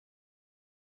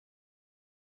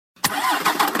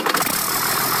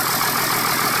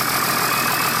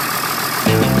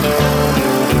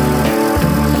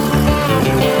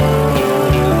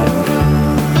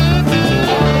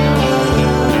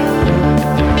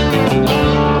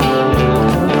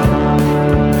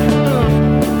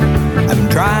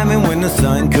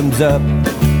up,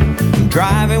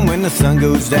 driving when the sun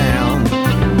goes down.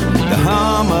 The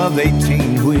hum of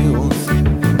 18 wheels,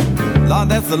 Lord,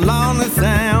 that's the loneliest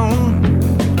sound.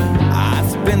 I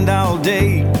spend all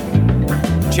day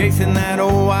chasing that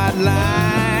old white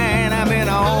line. I've been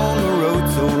on the road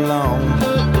so long,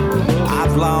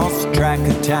 I've lost track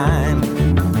of time.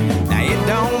 Now it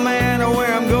don't matter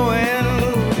where I'm going,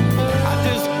 I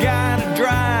just gotta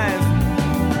drive.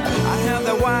 I have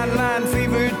the white line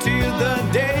fever till the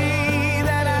day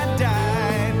that I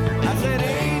die. I said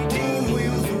 18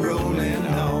 wheels rolling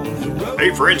on the road.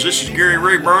 Hey friends, this is Gary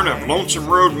Rayburn of Lonesome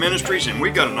Road Ministries, and we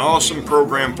got an awesome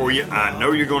program for you. I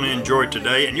know you're going to enjoy it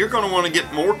today, and you're going to want to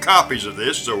get more copies of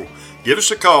this, so give us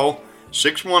a call,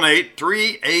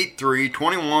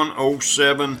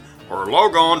 618-383-2107, or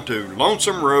log on to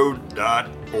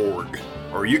lonesomeroad.org.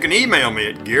 Or you can email me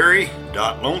at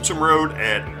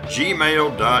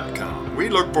gary.lonesomeroad@gmail.com. We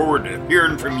look forward to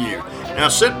hearing from you. Now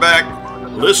sit back,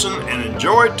 listen, and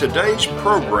enjoy today's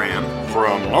program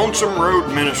from Lonesome Road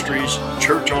Ministries,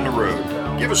 Church on the Road.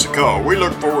 Give us a call. We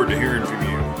look forward to hearing from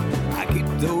you. I keep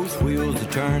those wheels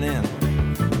a-turning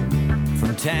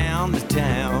from town to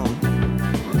town.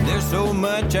 There's so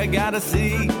much I gotta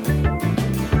see,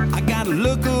 I gotta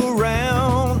look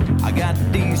around. I got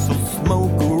diesel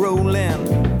smoke rolling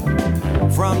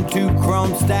from 2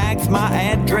 chrome stacks. My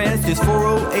address is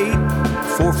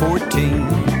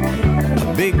 408-414,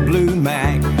 a big blue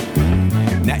Mac.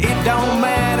 Now it don't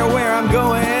matter where I'm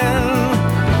going,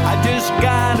 I just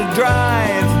gotta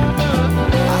drive.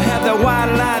 I have the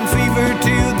white line fever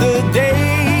till the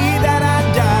day that I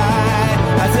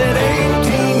die. I said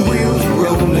 18 wheels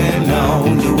rolling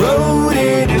on the road,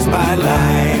 it is my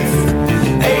life.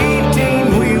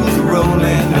 18 wheels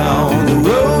rolling on the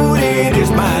road, it is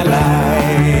my life.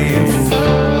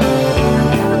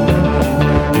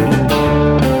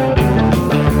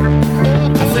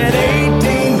 I said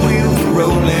 18 wheels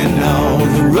rolling on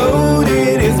the road,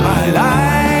 it is my life.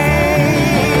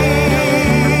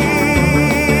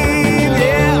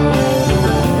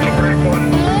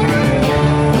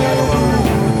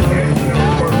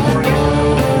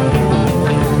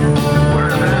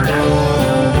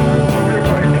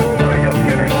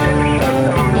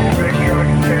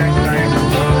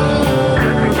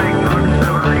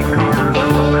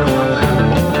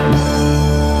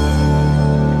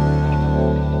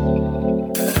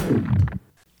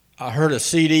 I heard a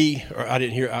CD, or I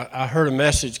didn't hear, I heard a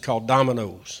message called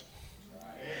Dominoes.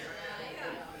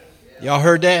 Y'all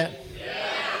heard that?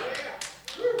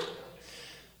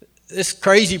 This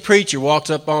crazy preacher walks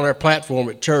up on our platform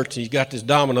at church, and he's got this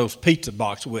Domino's pizza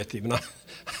box with him. And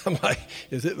I'm like,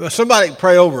 somebody can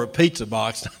pray over a pizza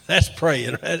box. That's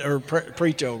praying, or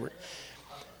preach over it.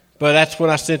 But that's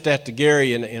when I sent that to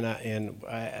Gary, and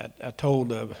I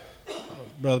told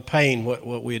Brother Payne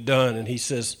what we had done, and he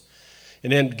says,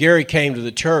 and then Gary came to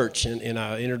the church, and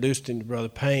I introduced him to Brother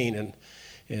Payne,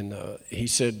 and he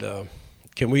said,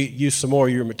 can we use some more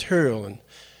of your material? And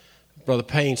Brother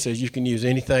Payne says, you can use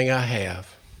anything I have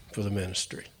for the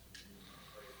ministry.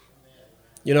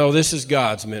 You know, this is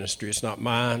God's ministry. It's not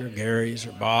mine or Gary's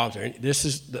or Bob's. This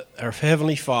is our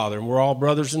Heavenly Father, and we're all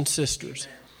brothers and sisters.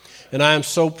 And I am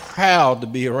so proud to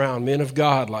be around men of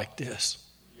God like this.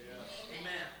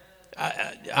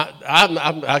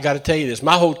 I got to tell you this.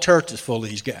 My whole church is full of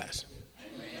these guys.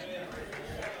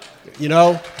 You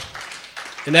know?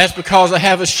 And that's because I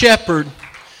have a shepherd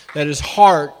that his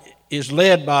heart is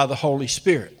led by the Holy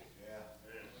Spirit.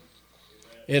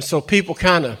 And so people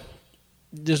kind of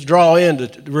just draw into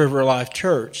the River of Life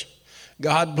Church.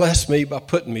 God blessed me by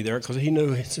putting me there because he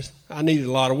knew I needed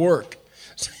a lot of work.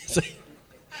 So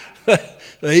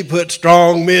he put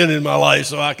strong men in my life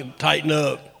so I could tighten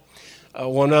up.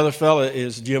 One other fella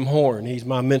is Jim Horn. He's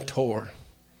my mentor.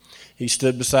 He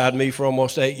stood beside me for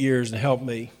almost 8 years and helped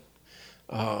me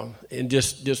and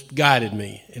just guided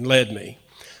me and led me.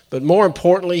 But more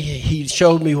importantly, he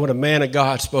showed me what a man of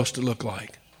God's supposed to look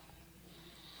like.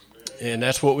 And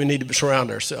that's what we need to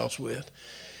surround ourselves with.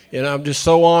 And I'm just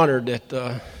so honored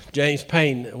that James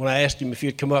Payne, when I asked him if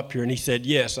he'd come up here, and he said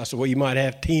yes. I said, well, you might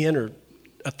have 10 or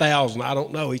 1,000. I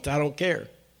don't know. He said, I don't care.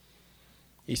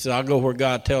 He said, I'll go where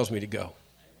God tells me to go.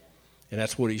 And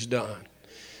that's what he's done.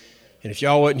 And if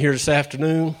y'all wasn't here this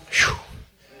afternoon,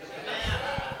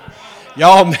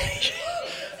 y'all,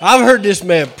 I've heard this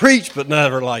man preach, but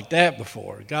never like that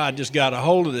before. God just got a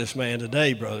hold of this man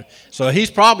today, brother. So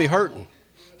he's probably hurting.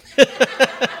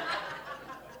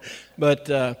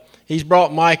 But he's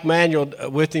brought Mike Manuel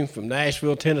with him from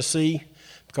Nashville, Tennessee,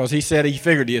 because he said he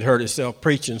figured he'd hurt himself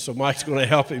preaching, so Mike's going to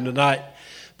help him tonight.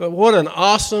 But what an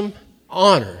awesome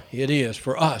honor it is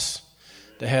for us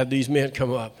to have these men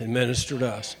come up and minister to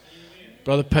us.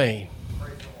 Brother Payne.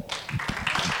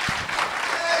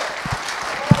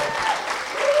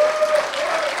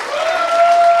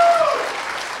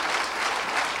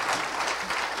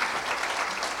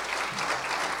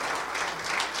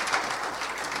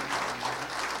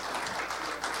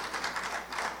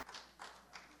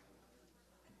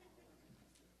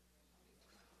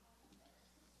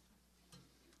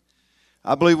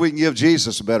 I believe we can give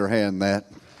Jesus a better hand than that.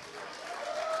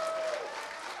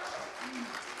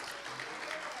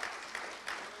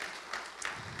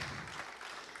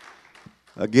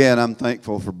 Again, I'm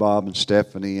thankful for Bob and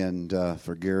Stephanie and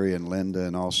for Gary and Linda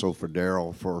and also for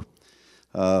Daryl for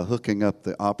hooking up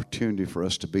the opportunity for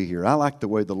us to be here. I like the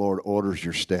way the Lord orders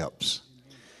your steps.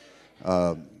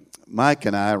 Mike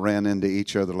and I ran into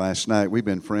each other last night. We've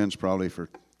been friends probably for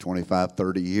 25,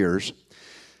 30 years.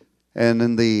 And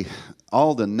in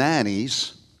all the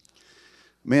 90s,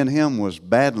 me and him was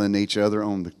battling each other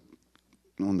on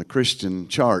the Christian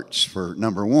charts for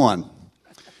number one.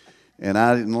 And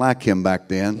I didn't like him back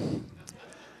then.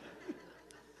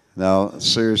 No,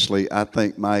 seriously, I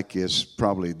think Mike is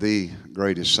probably the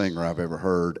greatest singer I've ever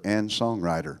heard and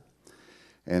songwriter.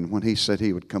 And when he said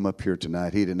he would come up here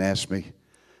tonight, he didn't ask me,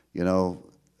 he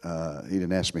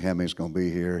didn't ask me how many he's going to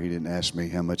be here. He didn't ask me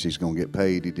how much he's going to get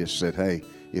paid. He just said, hey,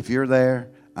 if you're there,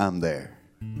 I'm there.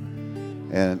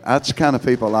 And that's the kind of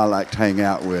people I like to hang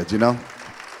out with,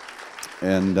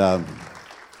 And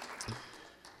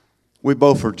we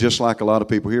both are just like a lot of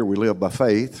people here. We live by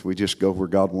faith. We just go where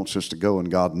God wants us to go,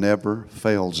 and God never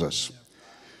fails us.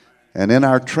 And in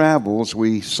our travels,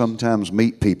 we sometimes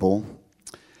meet people,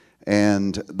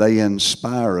 and they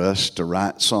inspire us to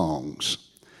write songs.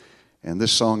 And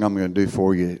this song I'm going to do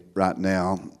for you right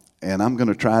now, and I'm going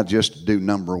to try just to do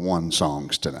number one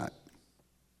songs tonight.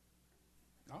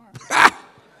 All right.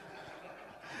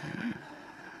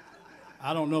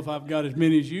 I don't know if I've got as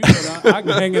many as you, but I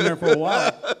can hang in there for a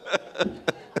while.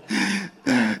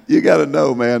 You got to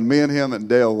know, man, me and him at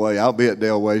Dale Way, I'll be at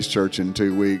Dale Way's church in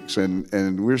 2 weeks,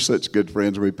 and we're such good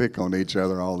friends. We pick on each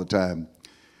other all the time.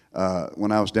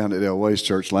 When I was down at Dale Way's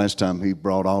church last time, he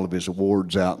brought all of his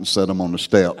awards out and set them on the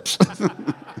steps.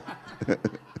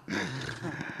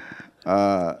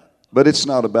 But it's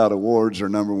not about awards or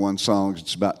number one songs.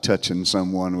 It's about touching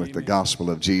someone with the gospel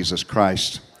of Jesus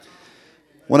Christ.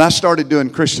 When I started doing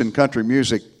Christian country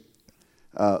music,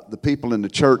 the people in the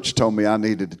church told me I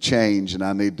needed to change and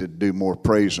I needed to do more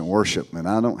praise and worship. And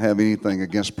I don't have anything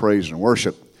against praise and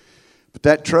worship. But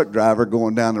that truck driver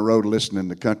going down the road listening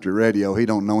to country radio, he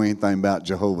don't know anything about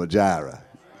Jehovah Jireh.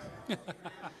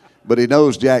 But he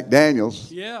knows Jack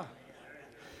Daniels. Yeah.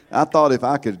 I thought if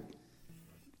I could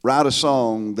write a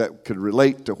song that could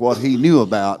relate to what he knew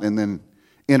about and then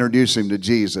introduce him to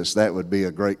Jesus, that would be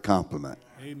a great compliment.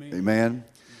 Amen. Amen.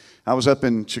 I was up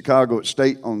in Chicago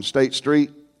on State Street,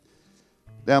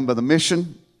 down by the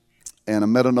Mission, and I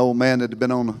met an old man that had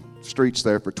been on the streets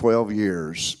there for 12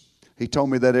 years. He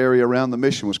told me that area around the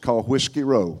Mission was called Whiskey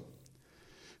Row.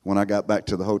 When I got back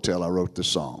to the hotel, I wrote this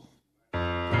song.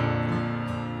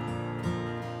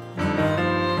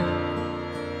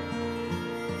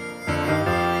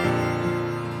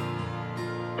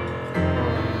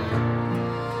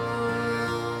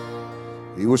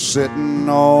 He was sitting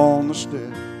on the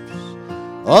steps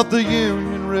of the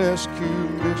Union Rescue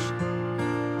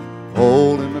Mission,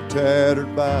 holding a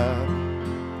tattered Bible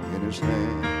in his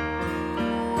hand.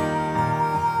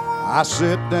 I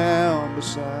sit down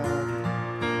beside him,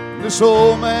 and this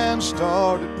old man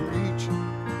started preaching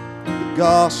the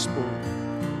gospel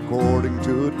according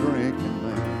to a drinking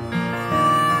man.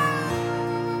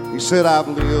 He said, I've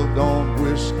lived on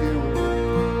Whiskey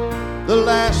Row the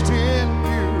last 10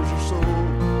 years or so.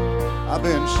 I've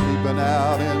been sleeping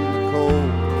out in the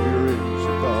cold here in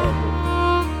Chicago.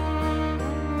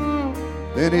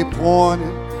 Then he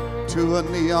pointed to a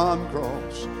neon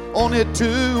cross. On it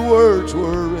 2 words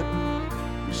were written.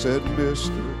 He said,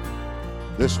 mister,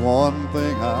 this one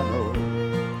thing I know.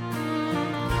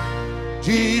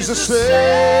 Jesus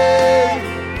saved,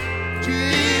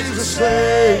 Jesus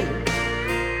saved.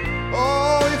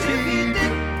 Oh, if he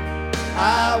did,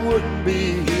 I wouldn't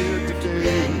be here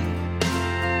today.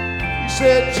 He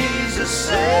said, Jesus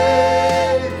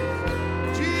saved,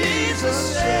 Jesus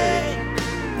saved.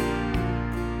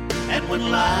 And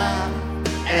when life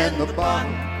and the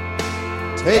bottom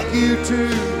take you to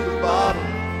the bottom,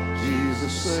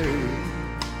 Jesus saved.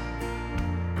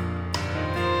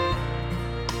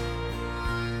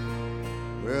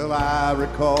 Well, I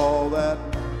recall that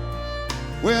night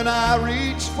when I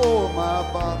reached for my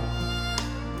bottle,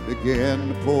 began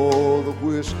to pour the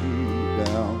whiskey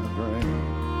down the drain.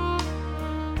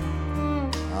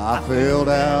 I fell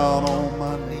down on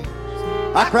my knees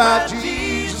I cried,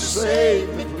 Jesus,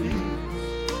 save me,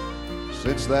 please.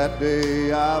 Since that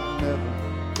day, I've never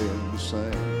been the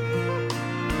same.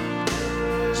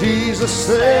 Jesus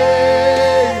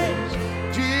saves,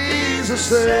 Jesus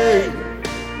saves.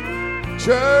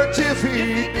 Church, if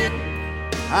he didn't,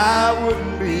 I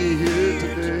wouldn't be here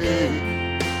today.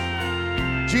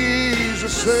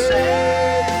 Jesus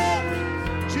saves,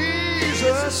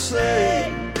 Jesus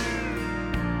saves.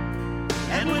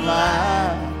 And when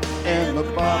life and the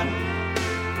bottom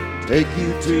take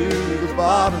you to the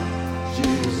bottom,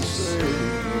 Jesus saves.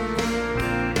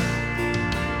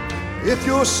 If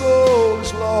your soul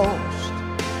is lost,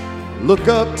 look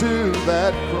up to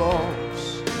that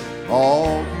cross.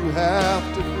 All you have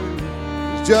to do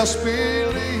is just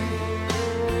believe,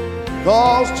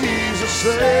 'cause Jesus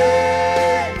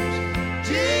saves,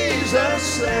 Jesus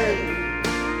saves.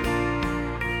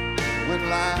 When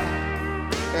life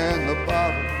and the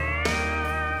bottom,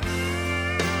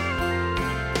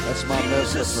 that's my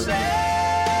message for you.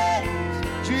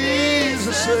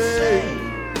 Jesus saves.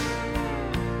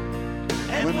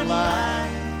 When life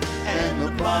and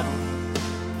the bottom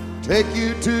take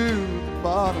you to the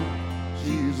bottom,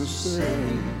 Jesus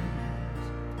saves.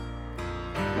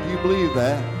 Do you believe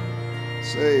that?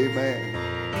 Say amen.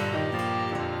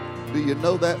 Do you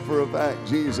know that for a fact?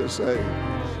 Jesus saves.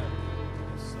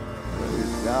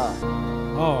 Praise God.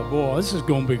 Oh, boy, this is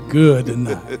going to be good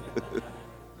tonight.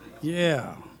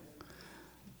 Yeah.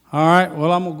 All right,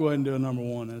 well, I'm going to go ahead and do a number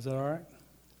one. Is that all right?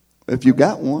 If you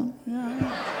got one. Yeah.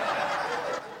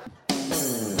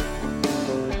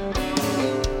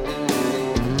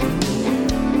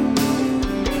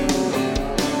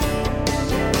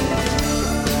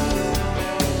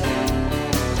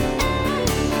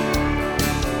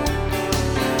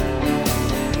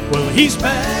 Well, he's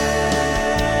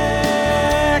back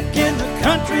in the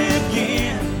country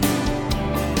again.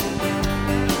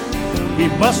 He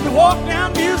must have walked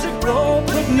down Music Road,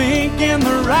 putting ink in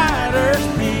the writer's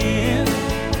pen.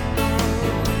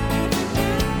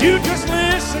 You just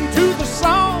listen to the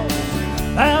songs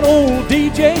that old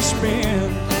DJ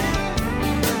spins.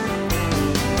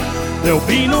 There'll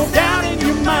be no doubt in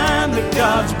your mind that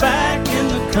God's back in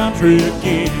the country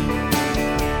again.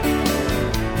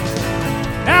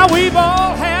 Now we've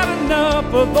all had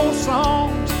enough of those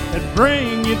songs that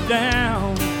bring you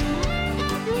down.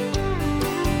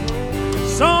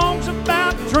 Songs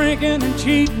about drinking and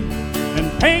cheating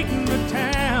and painting the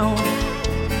town.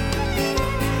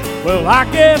 Well, I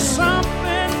guess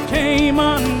something came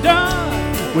undone.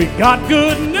 We got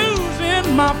good news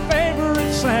in my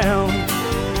favorite sound.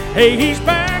 Hey, he's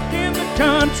back in the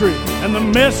country and the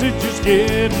message is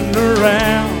getting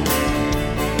around.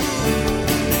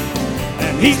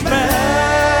 He's back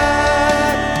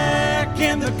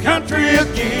in the country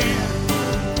again.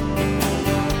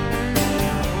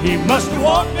 He must have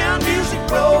walked down Music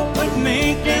Road, putting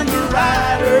ink in the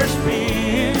writer's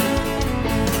pen.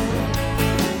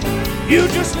 You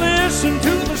just listen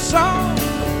to the song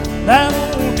that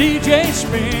old DJ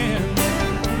spins.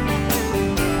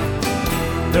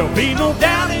 There'll be no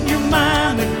doubt in your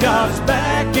mind that God's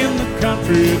back in the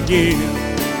country again.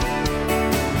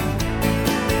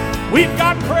 We've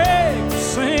got Craig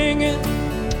singing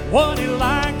what he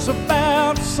likes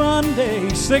about Sunday,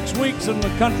 6 weeks in the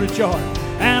country chart.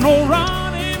 And old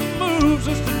Ronnie moves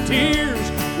us to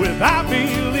tears with I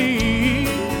Believe.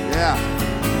 Yeah.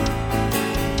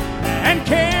 And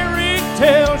Carrie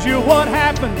tells you what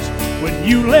happens when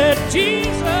you let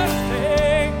Jesus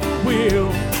take the wheel.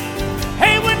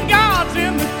 Hey, when God's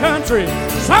in the country,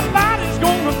 somebody's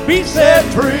gonna be set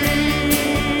free.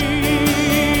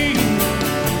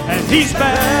 And he's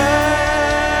back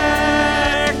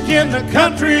in the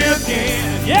country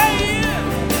again. Yeah, he is.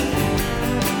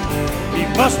 He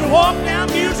must have walked down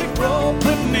Music Road,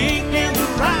 putting ink in the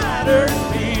writer's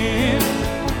pen.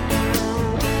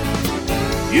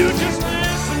 You just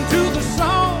listen to the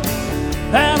song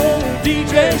that old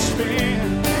DJ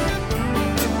spins.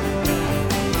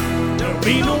 There'll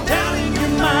be no doubt in your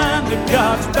mind that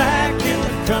God's back in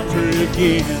the country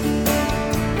again.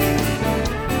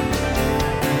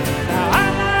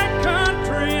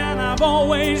 I've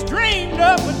always dreamed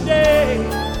of a day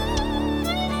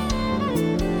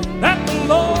that the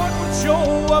Lord would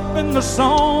show up in the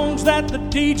songs that the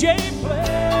DJ plays.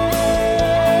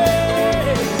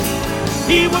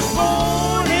 He was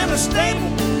born in a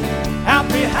stable out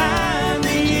behind the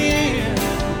inn.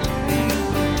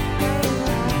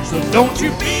 So don't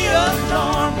you be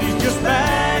alarmed, he's just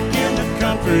back in the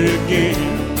country again.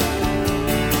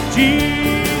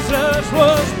 Jesus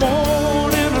was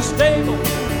born in a stable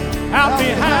out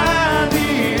behind the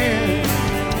inn.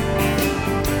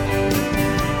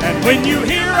 And When you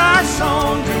hear our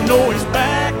songs, you know it's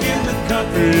back in the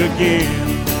country again.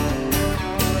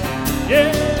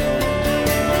 Yeah.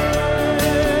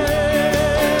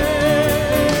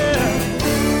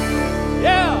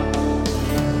 Yeah.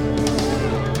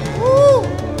 Woo!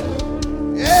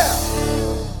 Yeah.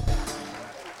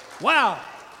 Wow.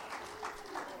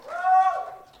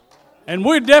 And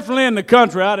we're definitely in the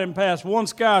country. I didn't pass one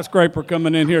skyscraper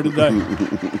coming in here today.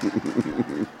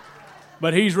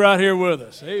 But he's right here with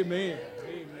us. Amen.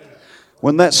 Amen.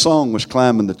 When that song was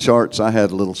climbing the charts, I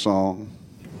had a little song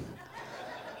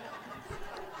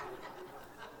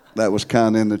that was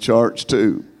kind of in the charts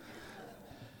too.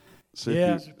 See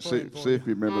if you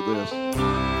remember this.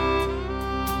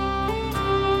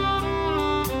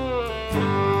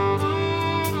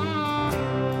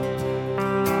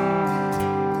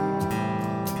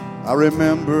 I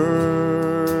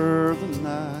remember the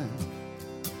night,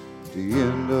 the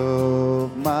end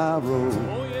of my road.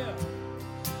 Oh, yeah.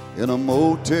 In a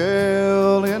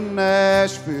motel in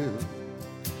Nashville,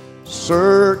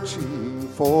 searching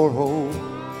for hope.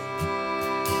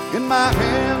 In my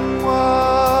hand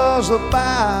was a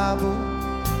Bible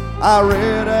I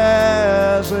read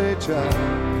as a child.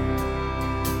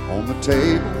 On the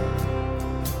table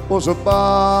was a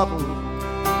bottle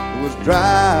that was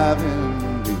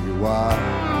driving me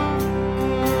wild.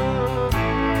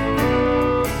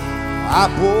 I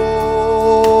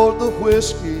poured the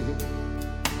whiskey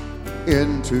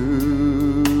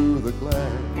into the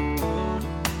glass,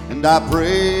 and I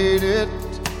prayed it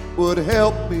would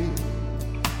help me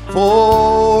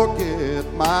forget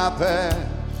my past.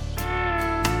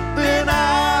 Then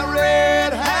I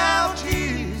read how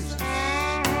Jesus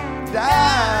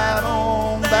died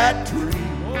on that tree,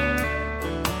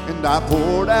 and I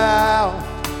poured out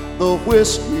the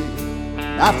whiskey.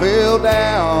 I fell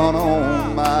down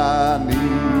on my knees.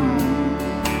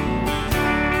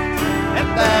 And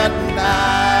that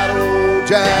night, old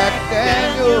Jack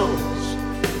Daniels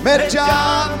met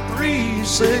John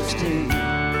 3:16.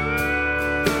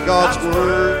 God's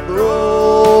word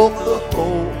broke the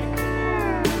hold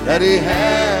that he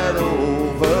had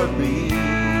over me.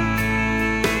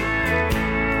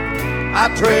 I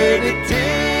traded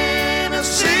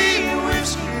Tennessee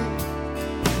whiskey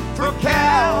for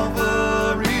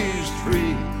Calvary's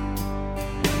tree.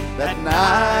 That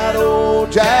night,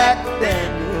 old Jack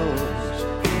Daniels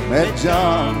met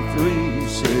John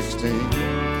 3:16.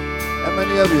 How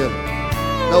many of you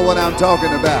know what I'm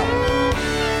talking about?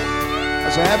 I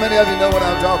said, how many of you know what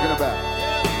I'm talking about?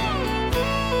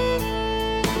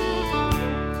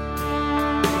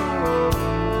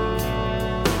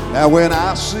 Now when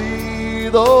I see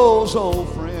those old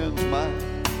friends mine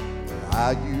where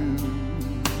I used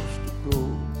to go,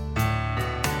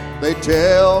 they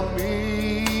tell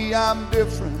me I'm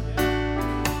different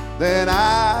than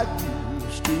I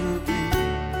used to be.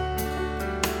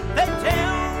 They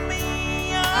tell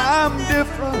me I'm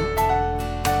different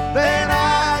than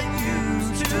I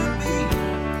used to be.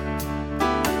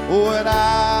 Oh, and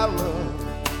I love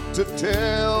to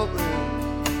tell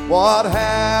them what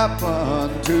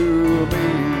happened to me.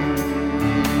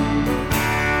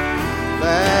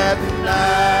 That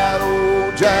night,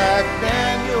 old Jack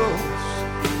Daniels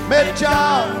met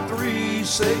John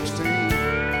 3:16.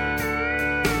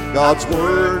 God's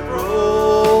word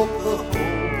broke the hold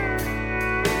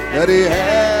that he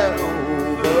had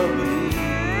over me.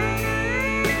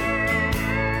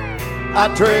 I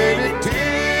traded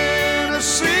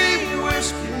Tennessee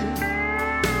whiskey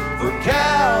for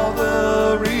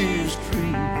Calvary's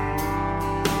tree.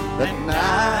 That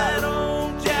night,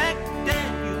 old Jack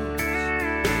Daniels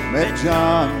met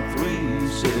John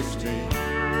 3:16.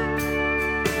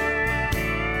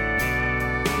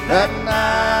 That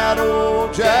night,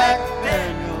 old Jack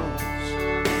Daniels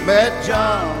met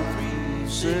John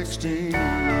 3:16.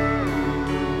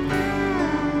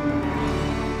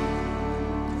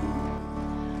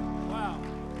 Wow.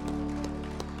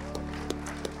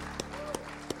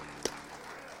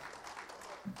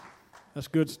 That's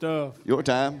good stuff. Your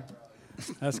time.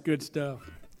 That's good stuff.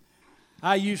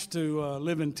 I used to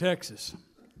live in Texas,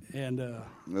 and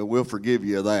Well, we'll forgive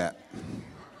you of that.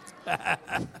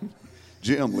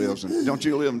 Jim lives in, don't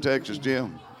you live in Texas,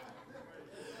 Jim?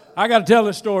 I got to tell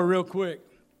this story real quick.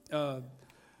 I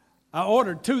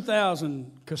ordered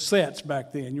 2,000 cassettes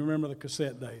back then. You remember the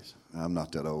cassette days? I'm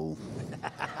not that old.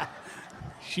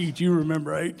 Shit, you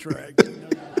remember 8-tracks.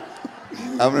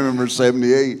 I remember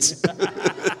 78s.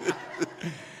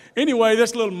 Anyway,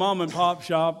 this little mom and pop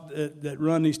shop that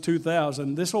run these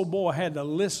 2,000, this old boy had to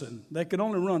listen. They could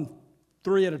only run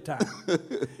 3 at a time.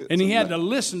 And he had to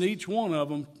listen to each one of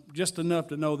them just enough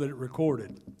to know that it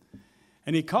recorded. And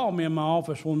And he called me in my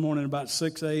office one morning about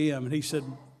 6 a.m. and he said,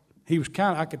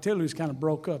 I could tell he was kind of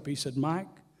broke up. He said, Mike?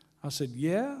 I said,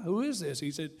 yeah, who is this?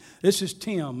 He said, this is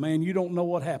Tim, man, you don't know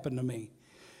what happened to me.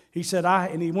 He said,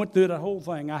 and he went through the whole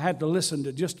thing. I had to listen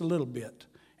to just a little bit.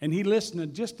 And he listened to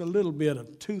just a little bit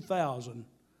of 2,000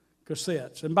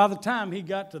 cassettes. And by the time he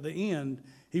got to the end,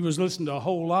 he was listening to a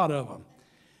whole lot of them.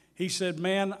 He said,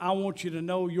 man, I want you to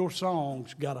know your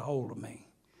songs got a hold of me.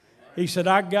 He said,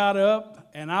 I got up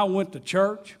and I went to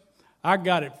church. I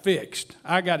got it fixed.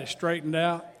 I got it straightened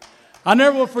out. I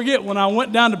never will forget when I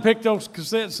went down to pick those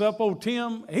cassettes up, old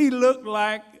Tim, he looked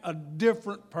like a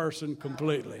different person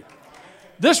completely.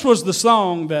 This was the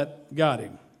song that got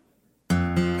him.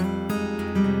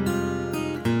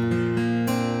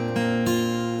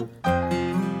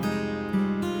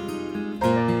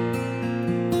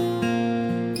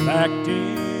 Backed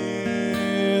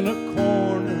in a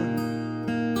corner,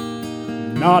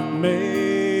 not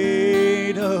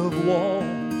made of walls,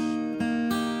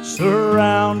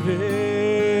 surrounded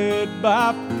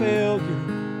by failure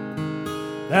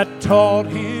that taught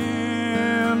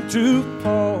him to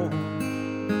fall.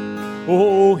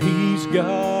 Oh, he's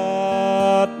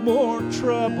got more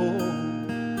trouble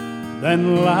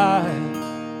than life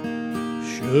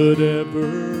should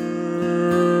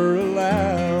ever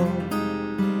allow.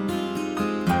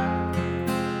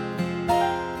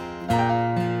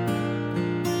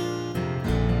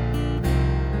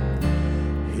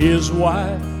 His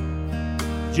wife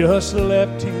just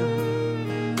left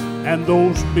him, and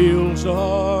those bills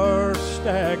are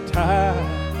stacked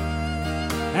high.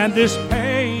 And this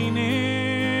pain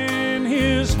in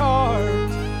his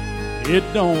heart, it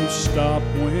don't stop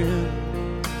when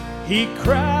he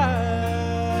cries.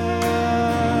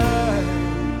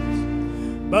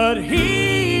 But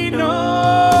he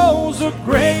knows a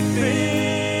great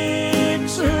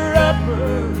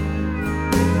fixer-upper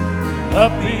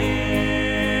up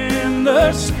in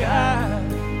the sky,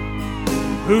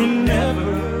 who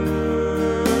never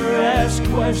asks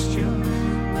questions.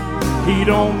 He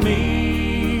don't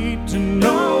need to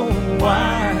know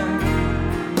why.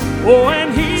 Oh,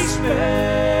 and he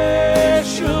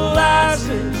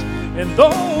specializes in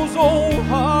those old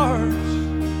hearts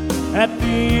at the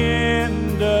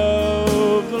end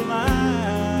of the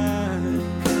line.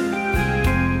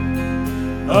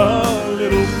 A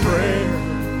little prayer,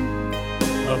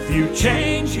 a few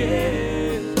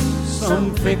changes,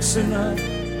 some fixing up,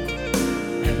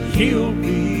 and he'll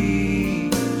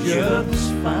be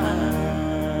just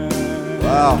fine.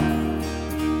 Wow.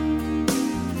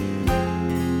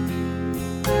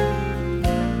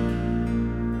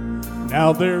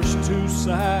 Now there's two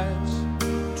sides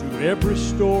to every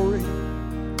story,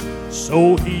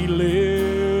 so he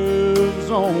lives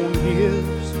on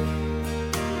his.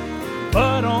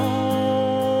 But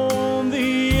on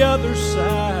the other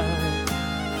side,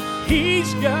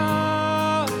 he's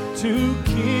got two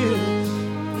kids.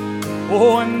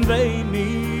 Oh, and they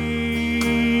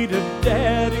need a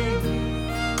daddy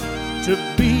to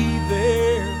be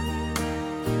there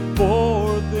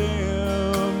for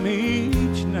them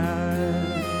each night.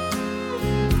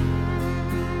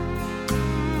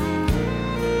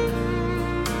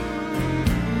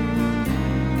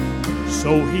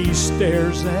 So he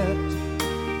stares at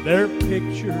their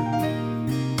picture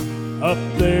up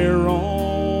there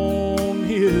on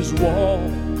his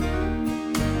wall,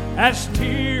 as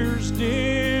tears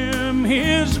dim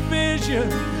his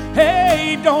vision.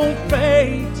 Hey, don't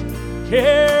fate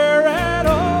care at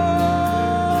all.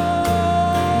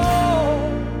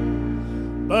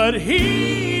 But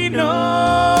he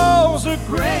knows a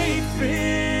great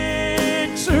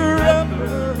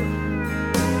fixer-upper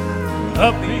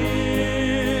up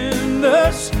in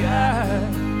the sky,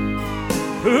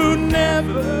 who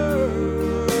never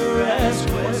asks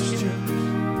questions.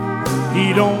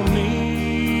 He don't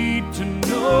need to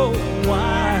know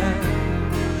why.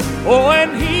 Oh,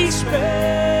 and he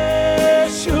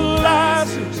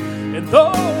specializes in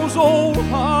those old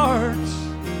hearts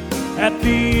at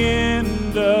the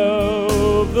end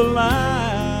of the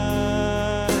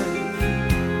line.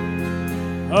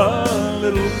 A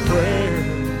little prayer,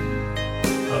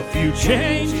 a few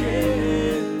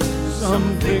changes,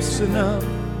 some fixing up,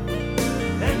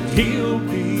 and he'll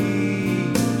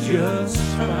be just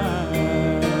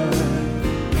fine.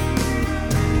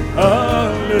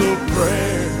 A little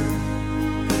prayer,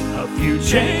 a few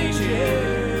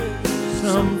changes,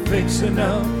 some fixing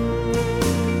up,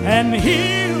 and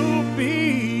he'll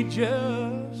be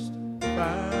just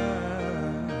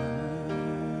fine.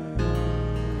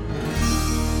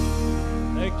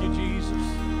 Thank you, Jesus.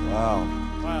 Wow.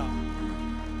 Wow.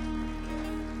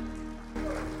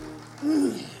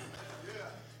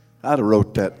 I'd have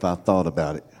wrote that if I thought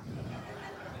about it.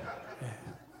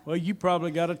 Well, you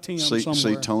probably got a 10 somewhere.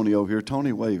 See Tony over here.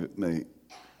 Tony, wave at me.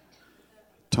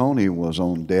 Tony was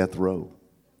on death row,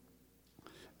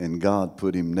 and God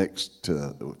put him next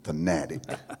to a fanatic.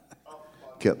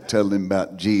 Kept telling him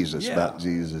about Jesus,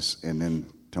 and then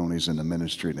Tony's in the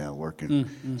ministry now working.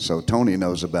 So Tony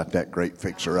knows about that great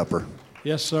fixer-upper.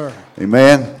 Yes, sir.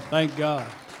 Amen. Thank God.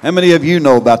 How many of you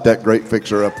know about that great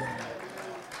fixer-upper?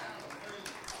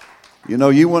 You know,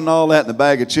 you wasn't all that in a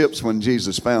bag of chips when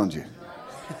Jesus found you.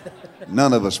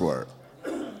 None of us were.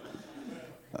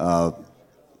 I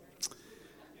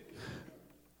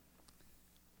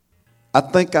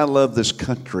think I love this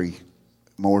country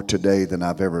more today than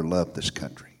I've ever loved this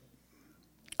country.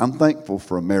 I'm thankful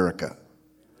for America.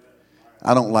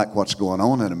 I don't like what's going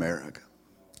on in America.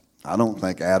 I don't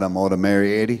think Adam ought to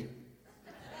marry Eddie.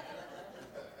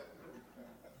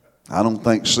 I don't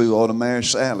think Sue ought to marry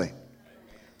Sally.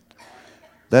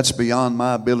 That's beyond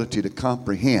my ability to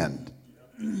comprehend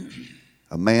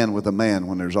a man with a man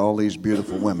when there's all these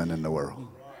beautiful women in the world.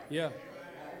 Yeah.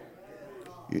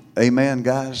 Amen,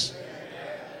 guys?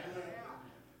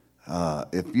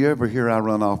 If you ever hear I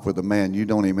run off with a man, you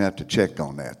don't even have to check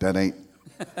on that.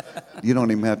 You don't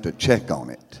even have to check on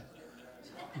it.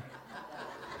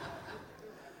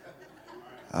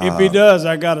 If he does,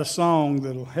 I got a song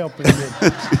that'll help him.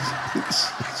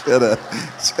 Shut up.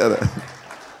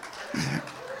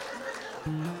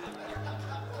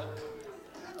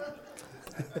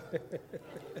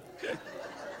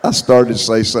 I started to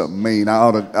say something mean.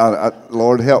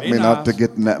 Lord, help me not to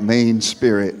get in that mean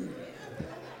spirit.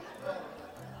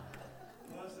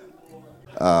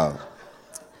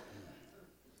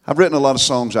 I've written a lot of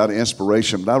songs out of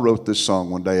inspiration, but I wrote this song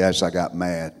one day as I got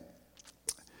mad.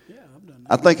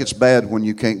 I think it's bad when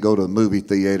you can't go to a movie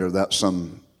theater without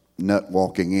some nut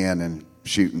walking in and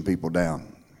shooting people down.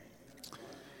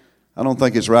 I don't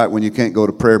think it's right when you can't go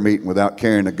to prayer meeting without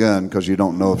carrying a gun because you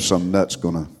don't know if some nut's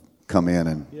going to come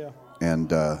in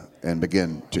and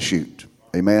begin to shoot.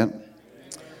 Amen?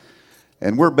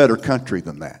 And we're a better country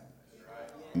than that.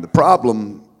 And the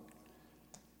problem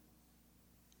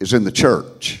is in the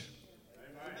church.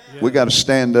 We got to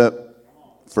stand up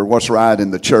for what's right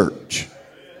in the church.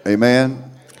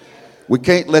 Amen? We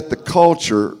can't let the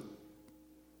culture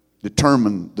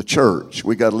determine the church.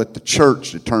 We got to let the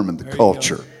church determine the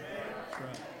culture.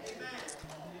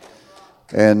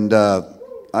 And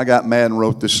I got mad and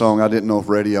wrote this song. I didn't know if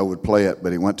radio would play it,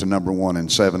 but it went to #1 in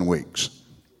 7 weeks.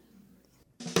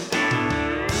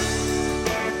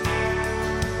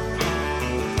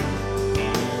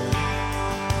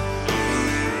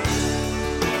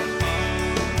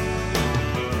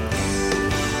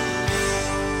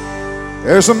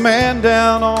 There's a man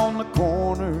down on the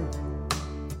corner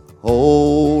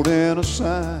holding a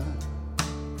sign.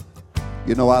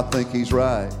 You know, I think he's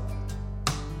right.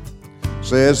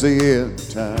 Says the end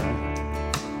time.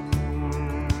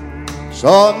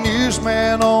 Saw a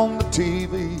newsman on the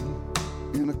TV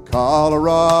in a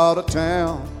Colorado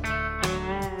town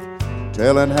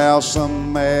telling how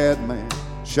some madman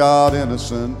shot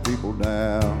innocent people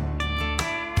down.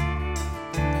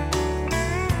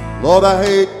 Lord, I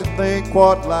hate to think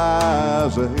what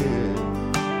lies ahead.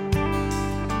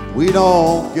 We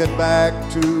don't get back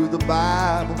to the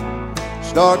Bible,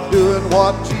 start doing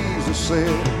what Jesus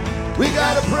said. We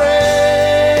gotta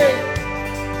pray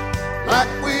like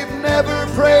we've never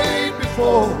prayed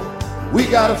before. We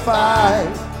gotta fight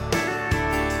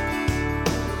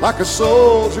like a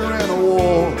soldier in a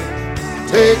war.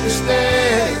 Take a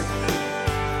stand,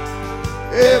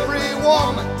 every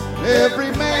woman,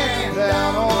 every man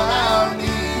down on our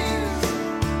knees.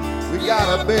 We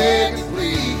gotta beg and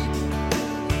plead.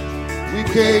 We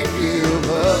can't give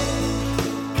up.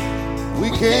 We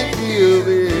can't give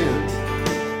in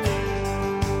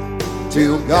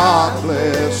till God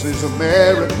blesses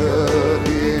America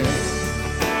again.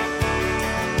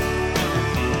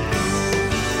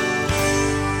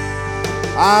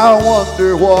 I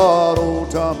wonder what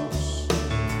old Thomas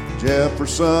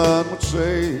Jefferson would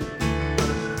say.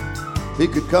 He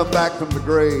could come back from the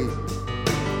grave,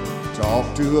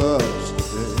 talk to us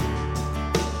today.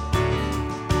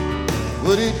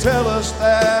 Would he tell us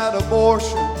that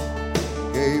abortion,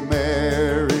 gay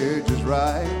marriage is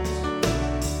right?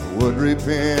 Or would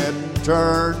repent and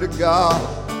turn to God,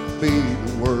 be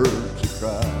the words he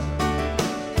cried?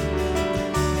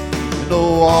 You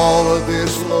know, all of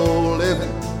this low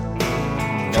living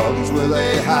comes with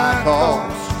a high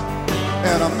cost,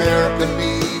 and America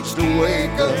needs to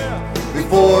wake up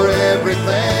before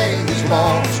everything is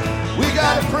lost. We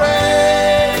gotta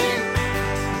pray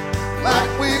like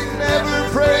we've never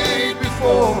prayed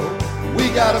before. We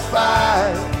gotta fight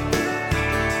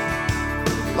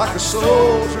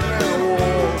soldier in a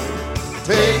war.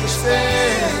 Take a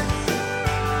stand.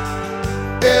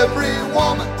 Every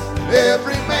woman,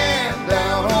 every man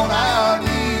down on our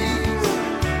knees.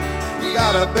 We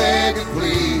gotta beg and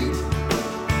plead.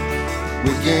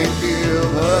 We can't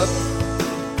give up.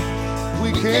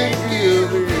 We can't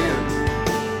give in.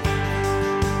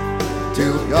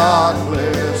 Till God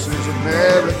blesses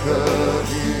America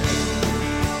again.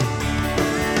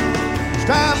 It's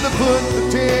time to put the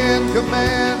 10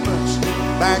 Commandments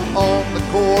back on the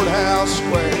courthouse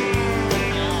square.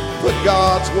 Put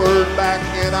God's word back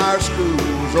in our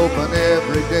schools, open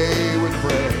every day with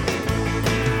prayer.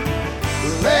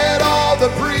 Let all the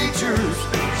preachers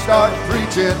start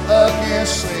preaching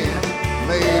against sin.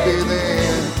 Maybe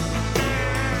then,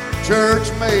 church,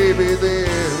 maybe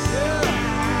then,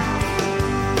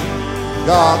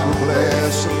 God will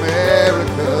bless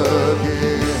America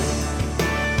again.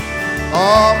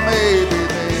 Oh, maybe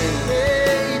then,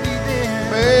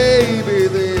 maybe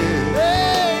then,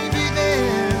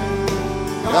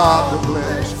 God will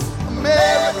bless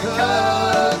America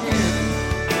again.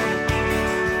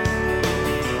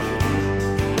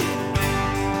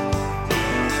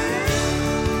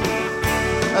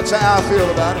 That's how I feel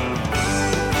about it.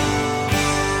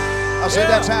 I said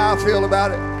that's how I feel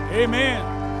about it. Amen.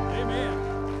 Amen.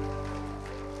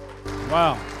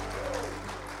 Wow.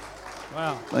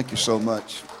 Wow. Thank you so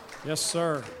much. Yes,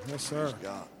 sir. Yes, sir.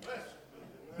 God.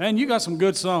 Man, you got some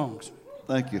good songs.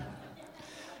 Thank you.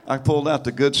 I pulled out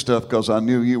the good stuff because I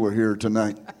knew you were here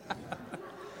tonight.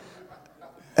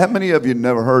 How many of you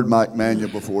never heard Mike Manuel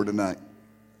before tonight?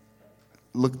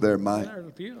 Look there, Mike. There's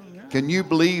a few, yeah. Can you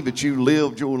believe that you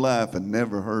lived your life and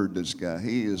never heard this guy?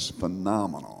 He is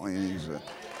phenomenal. He's an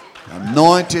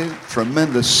anointed,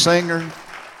 tremendous singer,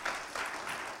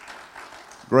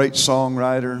 great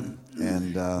songwriter,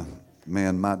 and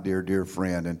man, my dear, dear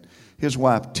friend. And his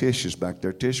wife, Tish, is back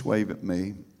there. Tish, wave at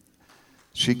me.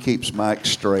 She keeps Mike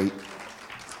straight.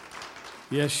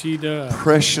 Yes, she does.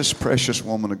 Precious, precious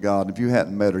woman of God. If you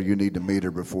hadn't met her, you need to meet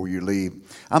her before you leave.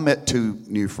 I met two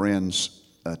new friends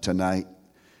tonight,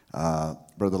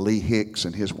 Brother Lee Hicks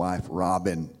and his wife,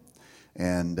 Robin.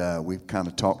 And we've kind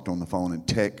of talked on the phone and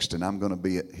text, and I'm going to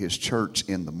be at his church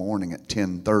in the morning at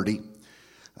 10:30.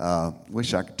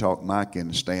 Wish I could talk Mike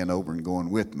into staying over and going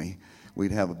with me.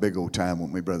 We'd have a big old time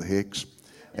with me, Brother Hicks.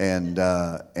 And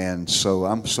so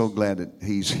I'm so glad that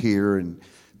he's here. And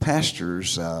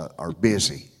pastors are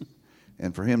busy.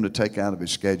 And for him to take out of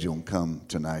his schedule and come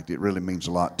tonight, it really means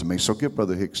a lot to me. So give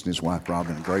Brother Hicks and his wife,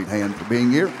 Robin, a great hand for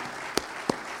being here.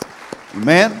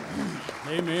 Amen?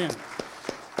 Amen.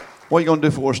 What are you going to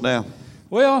do for us now?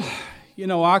 Well, you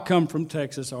know, I come from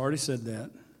Texas. I already said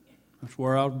that. That's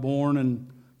where I was born and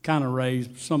kind of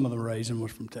raised. Some of the raising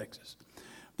was from Texas.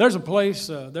 There's a place,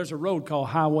 there's a road called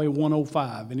Highway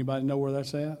 105. Anybody know where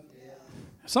that's at? Yeah.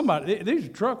 Somebody, these are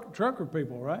trucker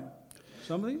people, right?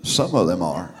 Some of these? Some of them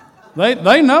are.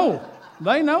 They know.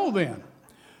 They know then.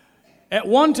 At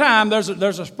one time, there's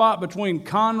a spot between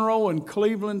Conroe and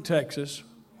Cleveland, Texas,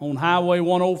 on Highway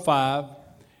 105.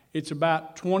 It's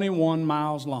about 21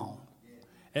 miles long.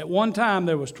 At one time,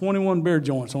 there was 21 beer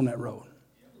joints on that road.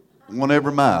 One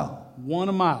every mile. One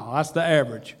a mile. That's the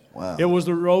average. Wow. It was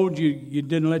the road you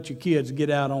didn't let your kids get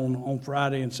out on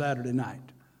Friday and Saturday night.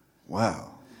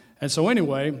 Wow. And so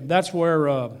anyway, that's where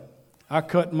I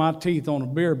cut my teeth on a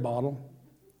beer bottle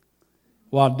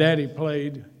while Daddy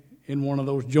played in one of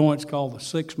those joints called the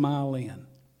 6 Mile Inn.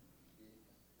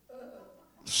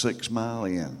 6 Mile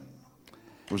Inn.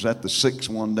 Was that the sixth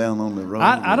one down on the road?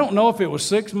 I don't know if it was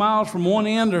 6 miles from one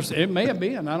end or it may have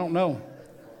been. I don't know.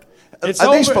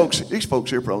 These folks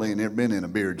here probably ain't never been in a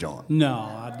beer joint. No,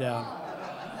 I doubt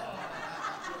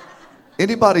it.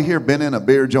 Anybody here been in a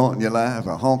beer joint in your life?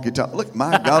 A honky tonk? Look,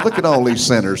 my God, look at all these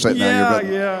sinners sitting down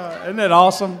here. Yeah. Isn't that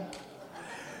awesome?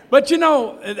 But you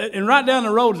know, and right down the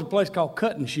road is a place called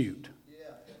Cut and Shoot.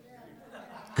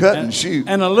 Cut and Shoot.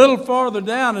 And a little farther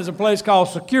down is a place called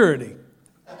Security.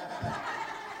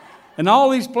 And all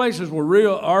these places are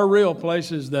real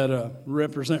places that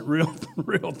represent real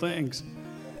things.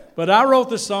 But I wrote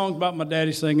this song about my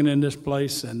daddy singing in this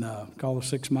place and called the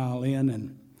 6 Mile Inn.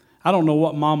 And I don't know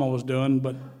what Mama was doing,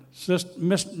 but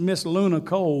Miss Luna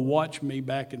Cole watched me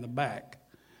back in the back.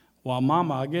 While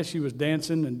Mama, I guess she was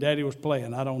dancing and Daddy was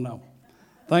playing. I don't know.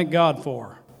 Thank God for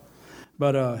her.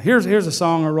 But here's a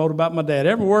song I wrote about my dad.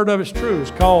 Every word of it's true.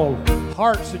 It's called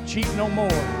Hearts That Cheat No More.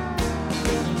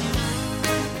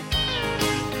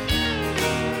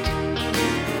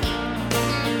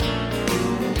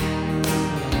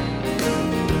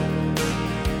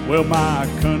 Well, my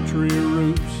country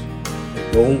roots,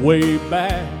 they go way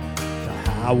back to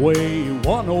Highway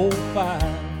 105.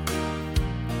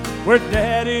 where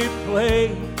Daddy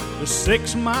played the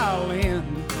 6 Mile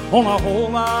Inn on a whole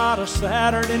lot of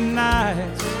Saturday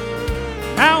nights.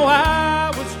 Now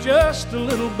I was just a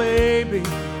little baby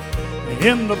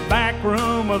in the back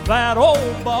room of that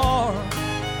old bar.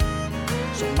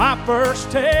 So my first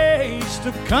taste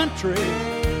of country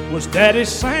was Daddy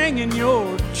singing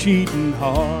Your Cheating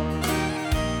Heart.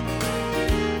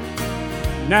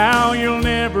 Now you'll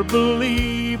never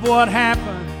believe what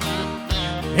happened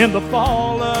in the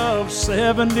fall of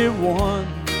 '71.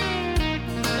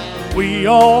 We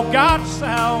all got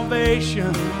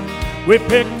salvation. We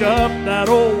picked up that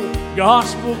old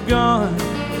gospel gun,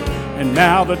 and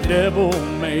now the devil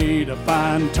made a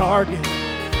fine target,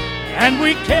 and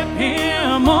we kept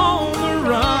him on the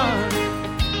run,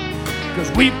 'cause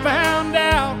we found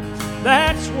out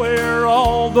that's where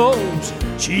all those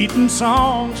cheating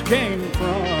songs came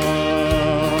from.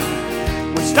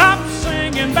 We stopped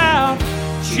singing about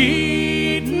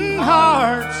cheating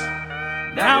hearts.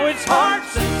 Now it's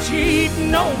hearts that cheat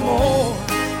no more.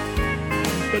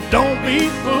 But don't be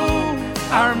fooled,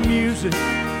 our music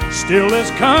still as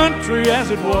country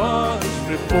as it was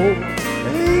before.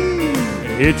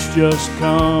 It's just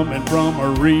coming from a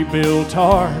rebuilt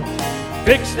heart,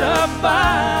 fixed up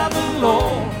by the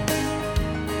Lord.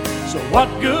 So what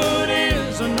good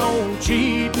is an old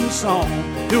cheating song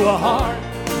to a heart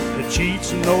that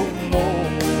cheats no more?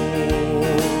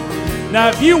 Now,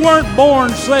 if you weren't born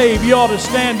saved, you ought to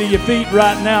stand to your feet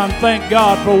right now and thank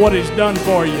God for what He's done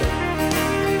for you.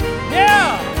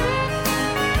 Yeah!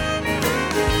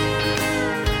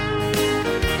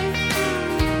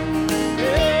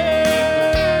 Yeah.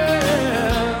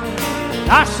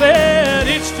 I said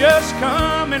it's just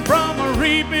coming from a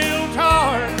rebuilt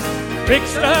heart,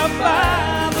 fixed up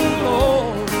by the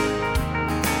Lord.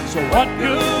 So what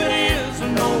good is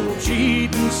an old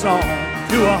cheating song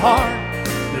to a heart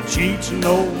that cheats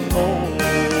no more?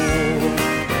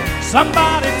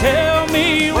 Somebody tell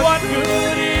me what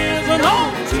good is an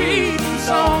old cheating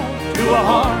song to a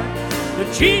heart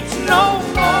that cheats no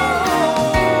more?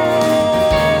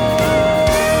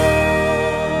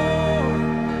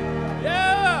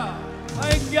 Yeah,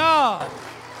 thank God.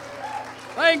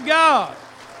 Thank God.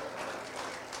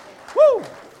 Woo!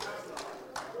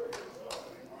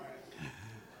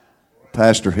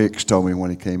 Pastor Hicks told me when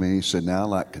he came in, he said, now I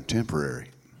like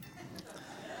contemporary.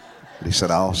 But he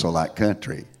said, I also like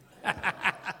country.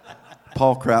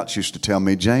 Paul Crouch used to tell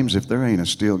me, James, if there ain't a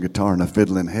steel guitar and a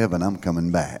fiddle in heaven, I'm coming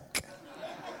back.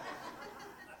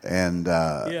 And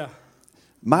Yeah.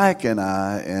 Mike and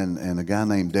I and a guy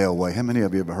named Delway, how many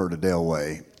of you ever heard of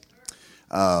Delway?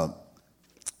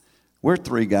 We're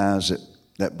three guys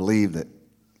that believe that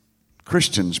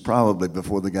Christians probably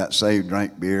before they got saved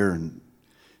drank beer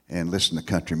and listened to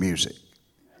country music.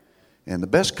 And the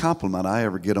best compliment I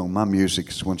ever get on my music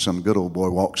is when some good old boy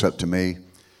walks up to me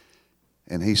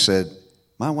and he said,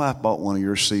 my wife bought one of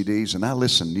your CDs and I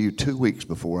listened to you 2 weeks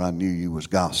before I knew you was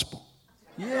gospel.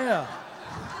 Yeah.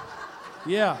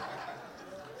 Yeah.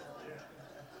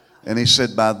 And he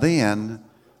said, by then,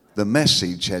 the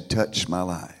message had touched my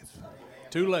life.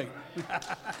 Too late.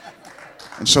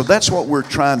 And so that's what we're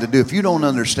trying to do. If you don't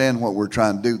understand what we're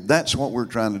trying to do, that's what we're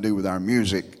trying to do with our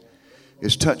music,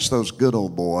 is touch those good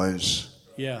old boys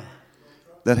Yeah.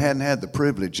 that hadn't had the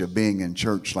privilege of being in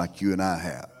church like you and I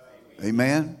have.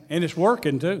 Amen? And it's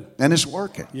working too. And it's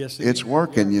working. Yes, it it's is.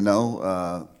 working,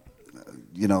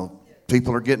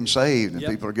 people are getting saved and Yep.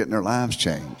 people are getting their lives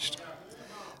changed.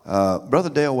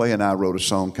 Brother Delway and I wrote a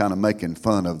song kind of making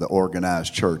fun of the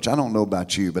organized church. I don't know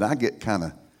about you, but I get kind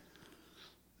of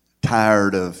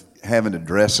tired of having to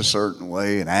dress a certain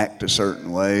way and act a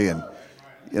certain way. And,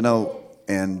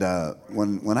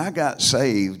 when I got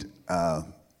saved,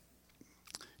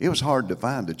 it was hard to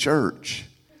find a church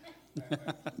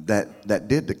that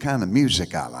did the kind of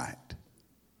music I liked.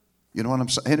 You know what I'm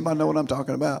saying? Anybody know what I'm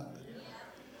talking about?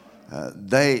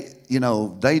 They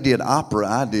did opera.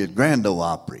 I did Grand Ole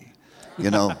Opry,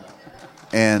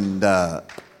 and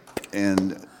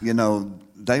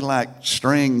they like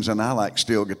strings and I like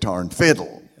steel guitar and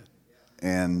fiddle.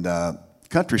 And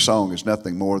country song is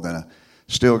nothing more than a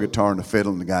steel guitar and a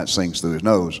fiddle and the guy that sings through his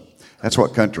nose. That's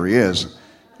what country is.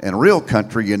 And real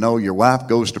country, your wife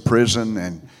goes to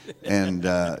prison and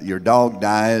your dog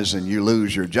dies and you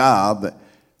lose your job.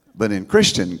 But in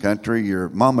Christian country, your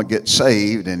mama gets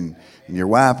saved and your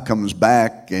wife comes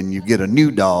back and you get a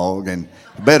new dog and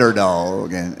a better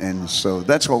dog. And so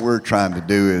that's what we're trying to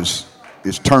do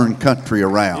is turn country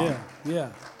around. Yeah. Yeah.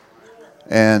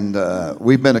 And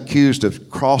we've been accused of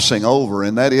crossing over,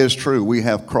 and that is true. We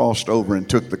have crossed over and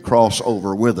took the cross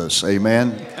over with us.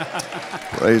 Amen.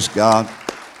 Praise God.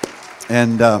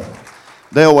 And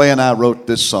Dale Way and I wrote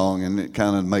this song, and it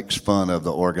kind of makes fun of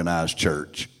the organized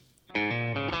church.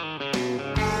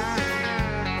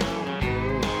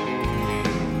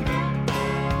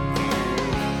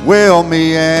 Well,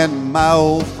 me and my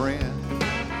old friend,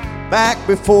 back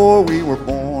before we were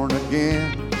born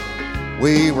again,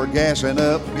 we were gassing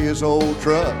up his old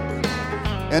truck,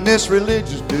 and this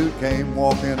religious dude came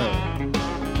walking up.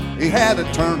 He had a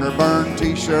Turner Burn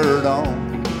t-shirt on.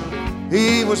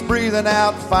 He was breathing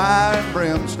out fire and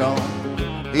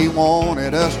brimstone. He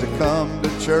wanted us to come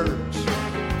to church,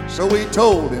 so we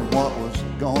told him what was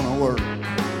gonna work.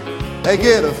 Hey,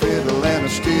 get a fiddle and a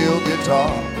steel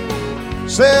guitar,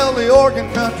 sell the organ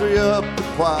country up the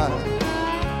choir,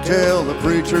 tell the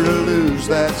preacher to lose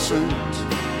that suit,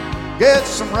 get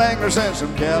some Wranglers and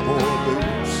some cowboy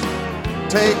boots,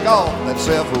 take off that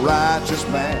self-righteous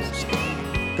mask,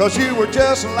 'cause you were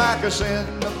just like us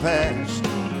in the past.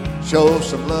 Show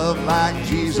some love like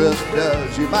Jesus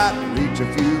does. You might reach a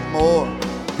few more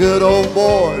good old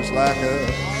boys like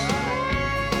us.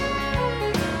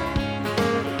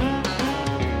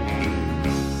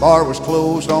 Bar was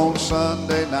closed on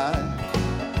Sunday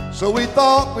night, so we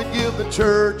thought we'd give the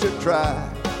church a try.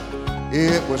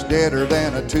 It was deader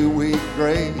than a 2-week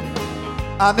grave.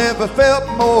 I never felt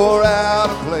more out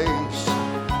of place.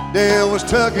 Dale was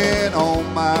tugging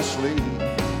on my sleeve.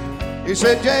 He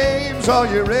said, James, are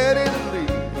you ready to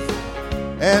leave?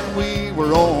 And we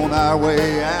were on our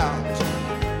way out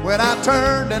when I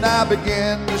turned and I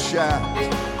began to shout,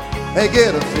 hey,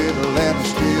 get a fiddle and a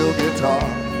steel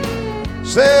guitar,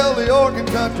 sell the organ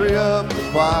country up the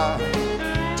choir,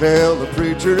 tell the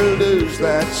preacher to lose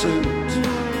that suit,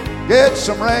 get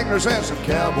some Wranglers and some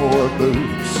cowboy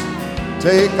boots,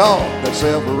 take off that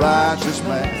self-righteous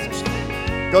mask,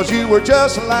 'cause you were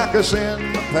just like us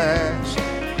in the past.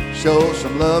 Show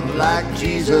some love like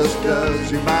Jesus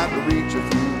does. You might reach a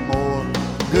few more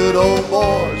good old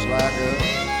boys like us.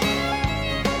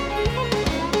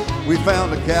 We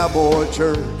found a cowboy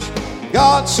church,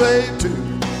 God saved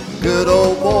two good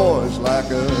old boys like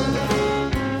us.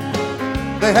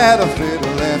 They had a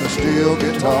fiddle and a steel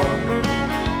guitar,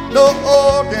 no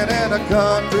organ and a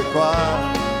country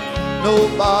choir.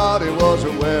 Nobody was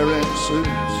wearing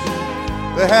suits.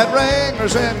 They had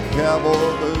Wranglers and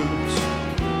cowboy boots.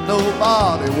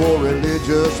 Nobody wore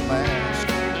religious masks.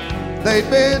 They'd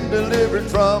been delivered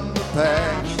from the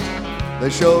past.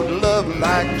 They showed love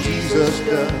like Jesus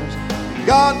does.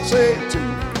 God saved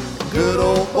two good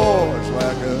old boys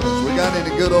like us. We got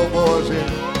any good old boys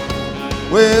here?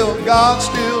 Well, God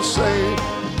still saved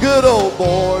good old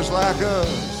boys like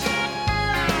us.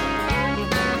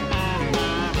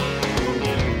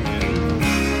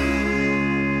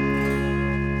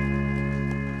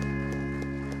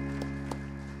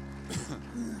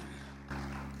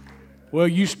 Well,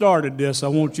 you started this, I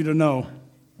want you to know.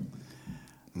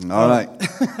 All right.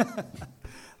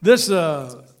 This, it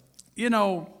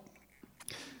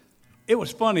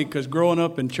was funny because growing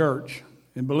up in church,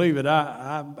 and believe it,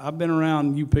 I've been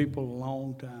around you people a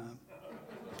long time.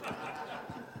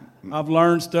 I've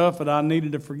learned stuff that I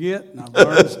needed to forget, and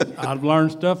I've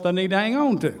learned stuff that I need to hang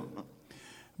on to.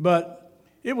 But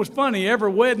it was funny, every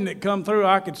wedding that come through,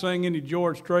 I could sing any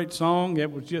George Strait song.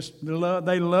 It was just,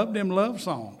 they loved them love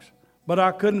songs. But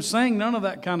I couldn't sing none of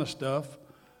that kind of stuff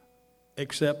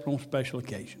except on special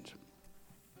occasions.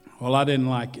 Well, I didn't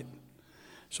like it.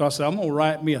 So I said, I'm going to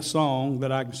write me a song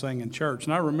that I can sing in church.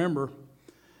 And I remember,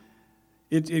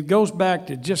 it goes back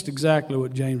to just exactly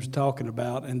what James is talking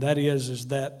about, and that is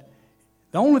that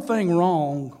the only thing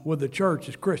wrong with the church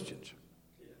is Christians.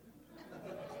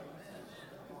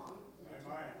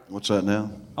 What's that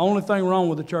now? The only thing wrong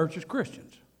with the church is Christians.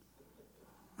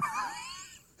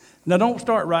 Now, don't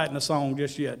start writing a song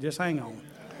just yet. Just hang on.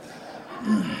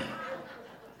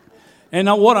 And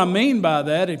now what I mean by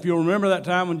that, if you'll remember that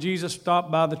time when Jesus stopped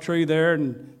by the tree there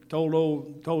and told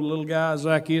the little guy,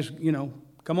 Zacchaeus,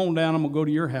 come on down, I'm going to go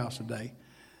to your house today.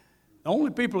 The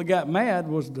only people that got mad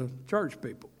was the church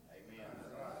people.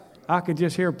 I could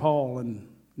just hear Paul and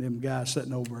them guys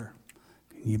sitting over there.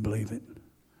 Can you believe it?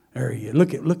 There he is.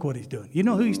 Look what he's doing. You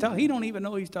know who he's talking? He don't even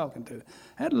know who he's talking to.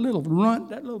 That little runt,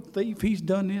 that little thief, he's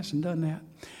done this and done that.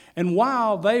 And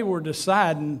while they were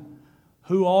deciding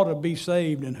who ought to be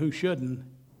saved and who shouldn't,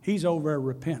 he's over there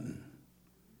repenting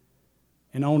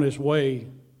and on his way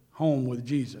home with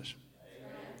Jesus.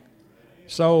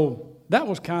 So that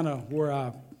was kind of where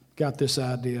I got this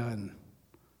idea. And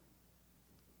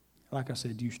like I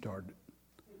said, you started it.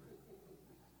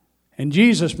 And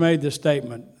Jesus made this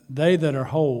statement, they that are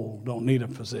whole don't need a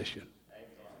physician.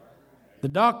 The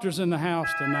doctor's in the house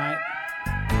tonight.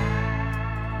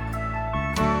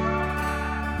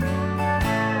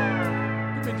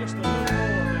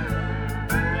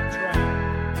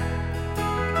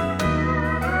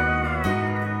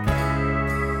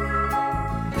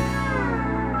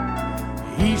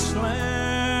 he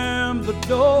slammed the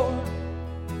door,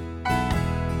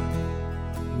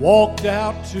 walked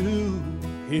out to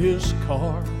his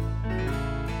car.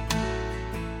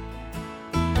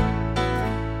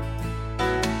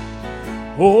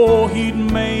 Oh, he'd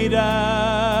made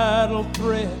idle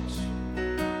threats,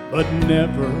 but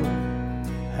never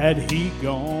had he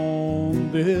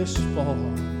gone this far.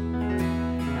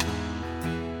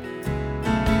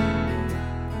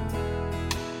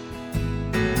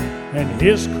 And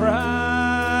his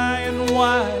crying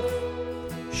wife,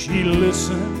 she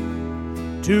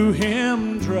listened to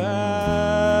him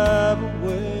drive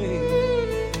away.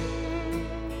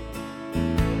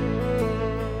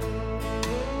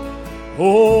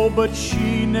 Oh, but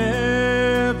she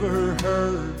never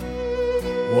heard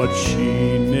what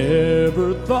she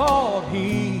never thought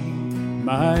he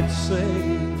might say.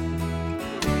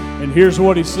 And here's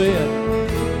what he said: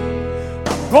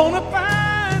 I'm gonna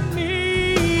find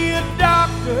me a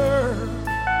doctor,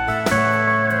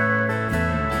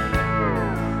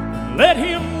 let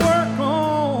him work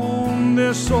on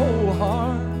this old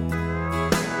heart.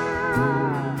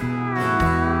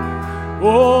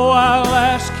 Oh, I'll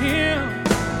ask him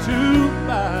to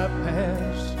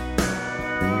bypass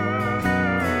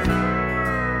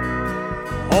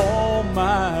all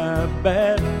my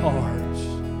bad parts.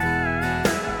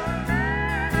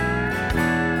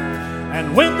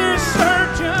 And when this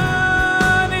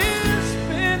surgeon is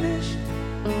finished,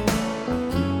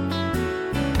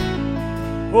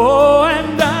 oh,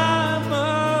 and I'm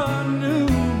a new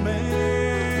man,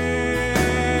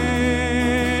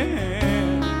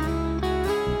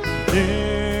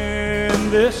 then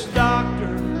this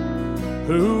doctor,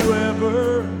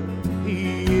 whoever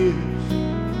he is,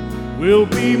 will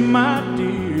be my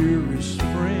dearest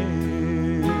friend.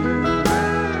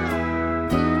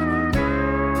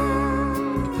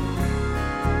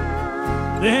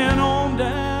 Then on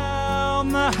down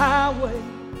the highway,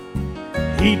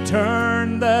 he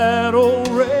turned that old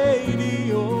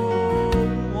radio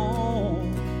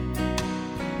on.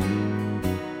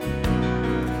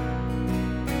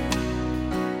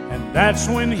 And that's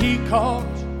when he caught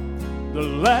the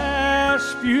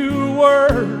last few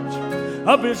words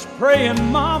of his praying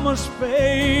mama's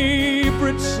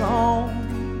favorite song.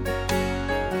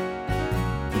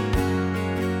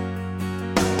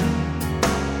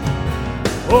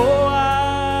 Oh,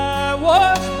 I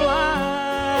was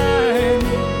blind,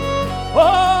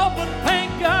 oh, but thank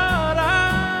God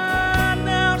I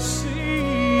now see.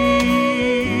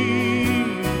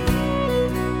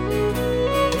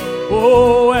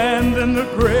 Oh, and then the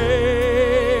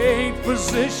great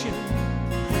physician,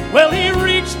 well, he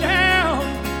reached down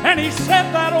and he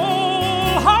set that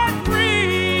old heart free.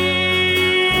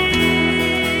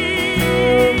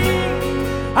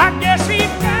 I guess he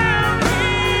found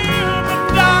him a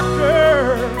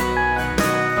doctor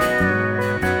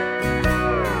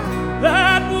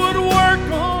that would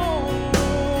work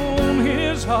on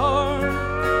his heart,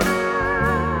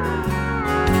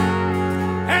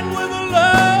 and with a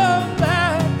love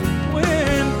that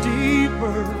went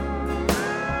deeper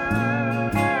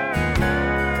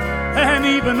and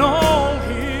even all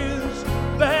his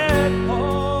bad parts.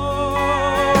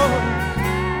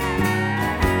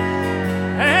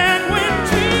 And when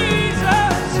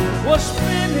Jesus was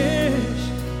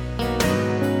finished,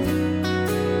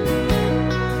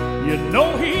 you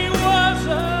know he was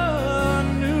a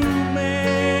new man.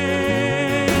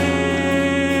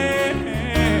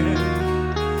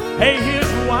 Hey, his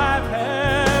wife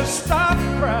has stopped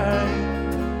crying.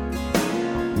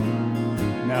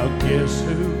 Now guess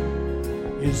who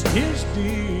is his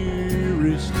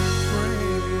dearest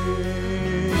friend?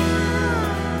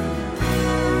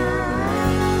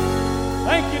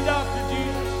 Thank you, Dr.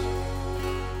 Jesus.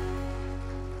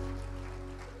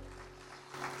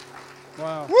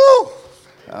 Wow. Woo!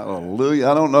 Hallelujah.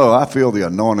 I don't know. I feel the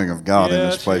anointing of God in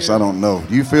Yes, this place. yeah. I don't know.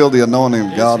 Do you feel the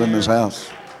anointing of God in this house?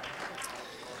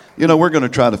 You know, we're going to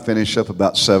try to finish up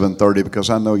about 7:30 because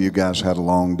I know you guys had a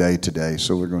long day today,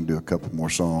 so we're going to do a couple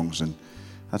more songs. And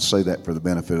I'd say that for the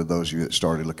benefit of those of you that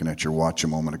started looking at your watch a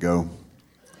moment ago.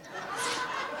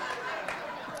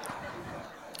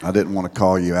 I didn't want to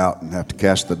call you out and have to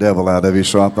cast the devil out of you,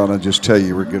 so I thought I'd just tell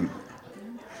you we're good.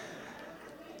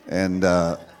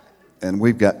 And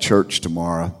we've got church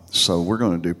tomorrow, so we're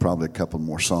going to do probably a couple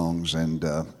more songs, and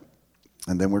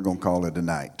then we're going to call it a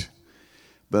night.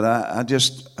 But I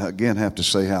just, again, have to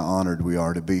say how honored we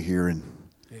are to be here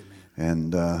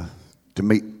and to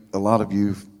meet a lot of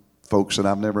you folks that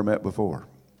I've never met before.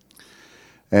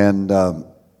 And,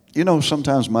 you know,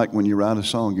 sometimes, Mike, when you write a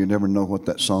song, you never know what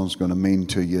that song's going to mean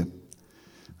to you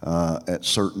at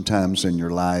certain times in your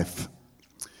life.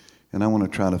 And I want to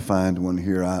try to find one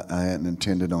here. I hadn't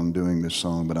intended on doing this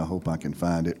song, but I hope I can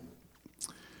find it.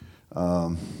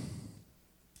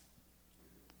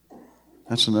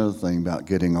 That's another thing about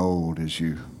getting old is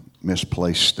you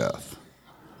misplace stuff.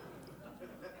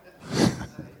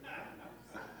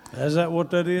 Is that what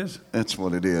that is? That's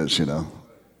what it is, you know.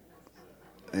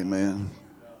 Amen.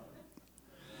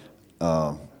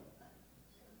 How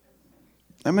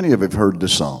many of you have heard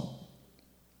this song?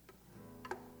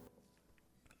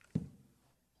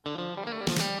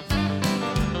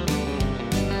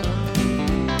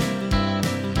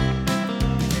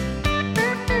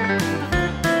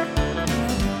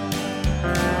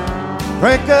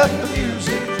 Crank up the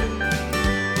music.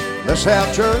 Let's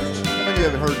have church. How many of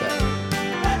you have heard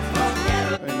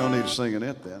that? Ain't no need singing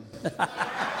it then.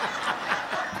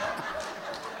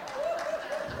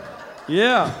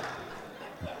 Yeah.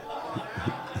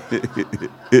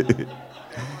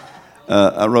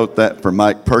 I wrote that for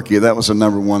Mike Perky. That was a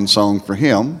 #1 song for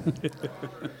him.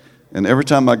 And every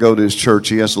time I go to his church,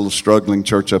 he has a little struggling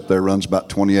church up there, runs about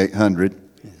 2,800.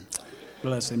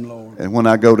 Bless him, Lord. And when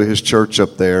I go to his church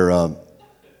up there,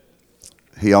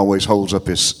 he always holds up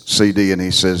his CD and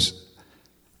he says,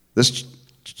 "This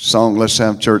song, Let's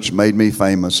Have Church, made me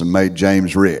famous and made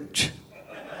James rich."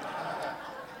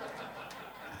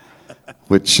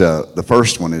 Which the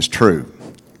first one is true.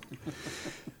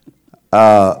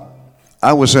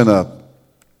 I was in a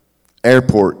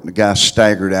airport and the guy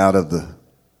staggered out of the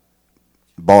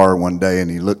bar one day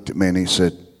and he looked at me and he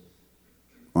said,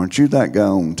 "Aren't you that guy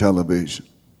on television?"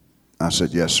 I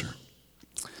said, "Yes, sir."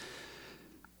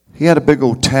 He had a big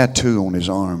old tattoo on his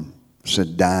arm,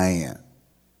 said Diane.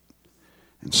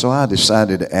 And so I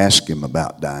decided to ask him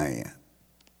about Diane.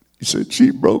 He said,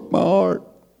 "She broke my heart."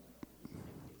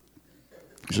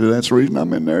 He said, "That's the reason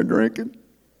I'm in there drinking."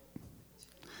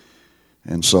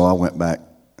 And so I went back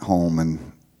home, and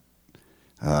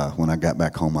when I got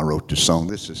back home, I wrote this song.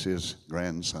 This is his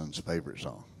grandson's favorite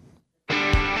song.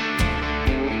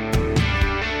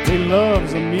 He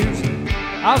loves the music.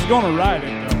 I was going to write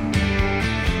it, though.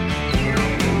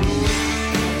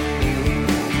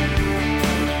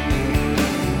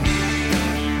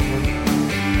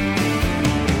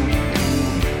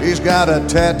 He's got a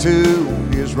tattoo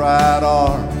on his right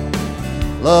arm.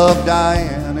 Love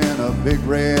Diane in a big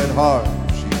red heart.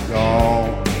 She's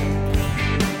gone.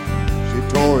 She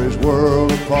tore his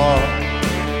world apart.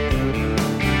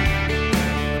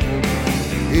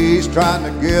 He's trying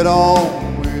to get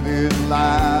on with his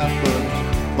life, but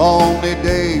lonely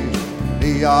days,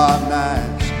 neon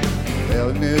nights,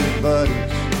 telling his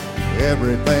buddies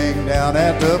everything down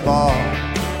at the bar.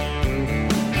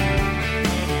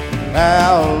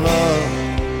 How love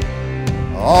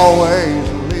always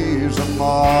leaves a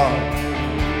mark.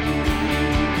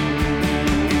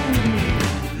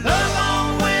 Love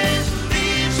always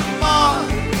leaves a mark.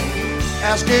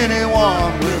 Ask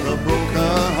anyone with a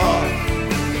broken heart.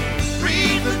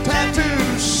 Read the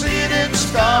tattoos, sin and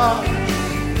scars.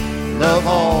 Love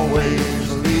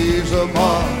always leaves a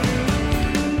mark.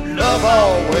 Love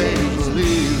always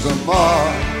leaves a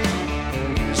mark.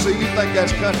 You see, you think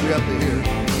that's country up to here.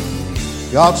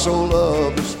 God so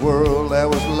loved this world that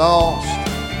was lost.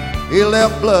 He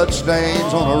left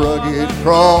bloodstains on a rugged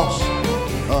cross.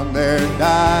 Hung there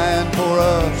dying for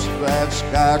us, that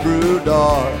sky grew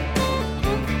dark.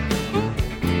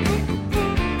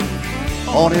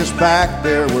 On his back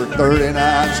there were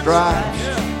 39 stripes,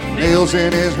 nails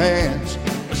in his hands,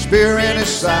 a spear in his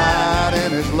side,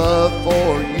 and his love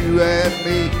for you and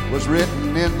me was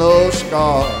written in those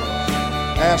scars.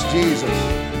 Ask Jesus.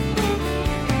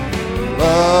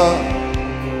 Love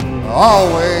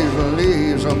always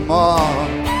leaves a mark.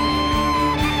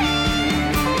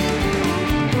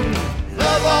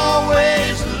 Love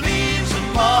always leaves a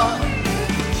mark.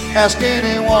 Ask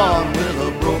anyone with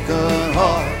a broken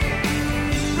heart.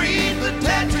 Read the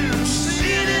tattoos,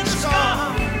 sin and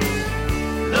scars.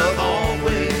 Love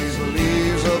always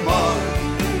leaves a mark.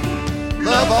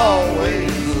 Love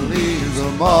always leaves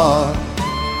a mark.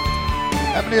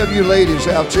 How many of you ladies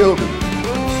have children?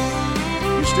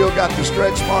 Still got the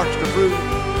stretch marks to prove.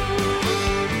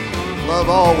 Love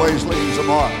always leaves a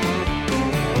mark.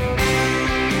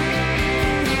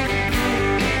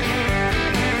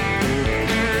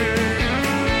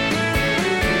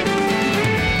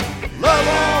 Love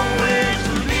always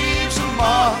leaves a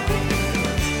mark.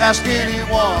 Ask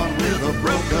anyone with a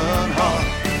broken heart.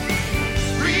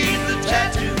 Read the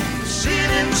tattoos, sin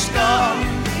and scars.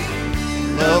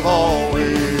 Love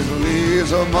always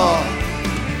leaves a mark.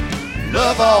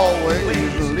 Love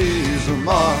always leaves a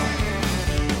mark.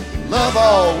 Love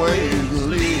always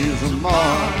leaves a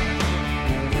mark.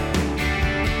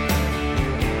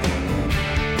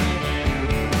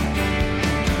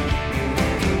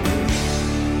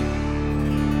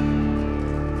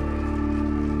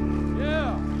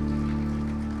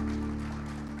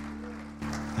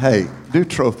 Hey, do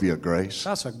Trophy of Grace.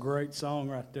 That's a great song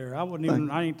right there. I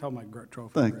ain't talking about great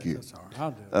Trophy Thank of Grace. you. That's all right. I'll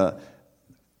do it.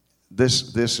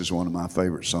 This is one of my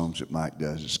favorite songs that Mike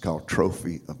does. It's called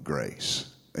Trophy of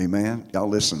Grace. Amen. Y'all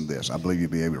listen to this. I believe you'll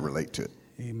be able to relate to it.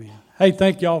 Amen. Hey,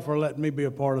 thank y'all for letting me be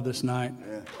a part of this night.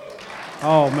 Yeah.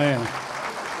 Oh, man.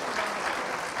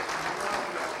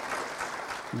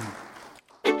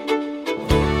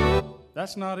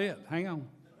 That's not it. Hang on.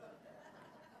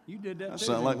 You did that too.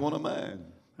 Sound like one of mine.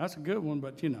 That's a good one,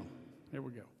 but you know, here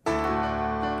we go.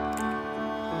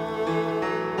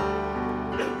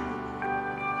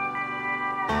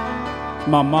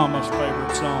 My mama's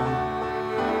favorite song.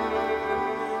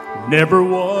 Never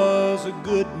was a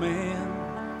good man.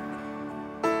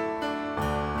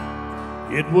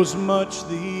 It was much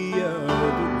the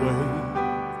other way.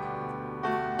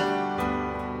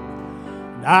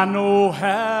 And I know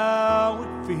how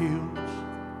it feels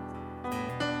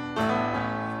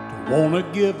to want to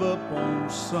give up on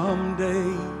some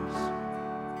days.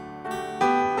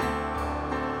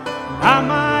 And I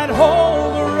might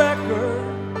hold the record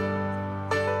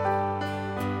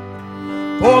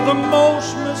for the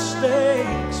most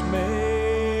mistakes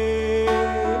made.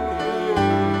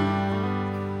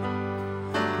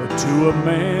 But to a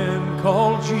man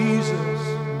called Jesus,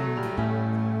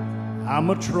 I'm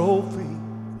a trophy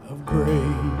of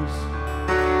grace.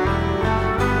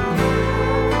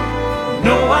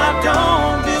 No, I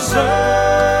don't deserve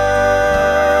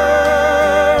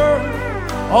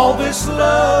all this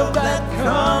love that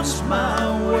comes my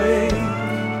way.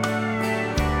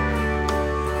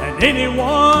 And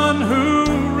anyone who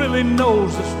really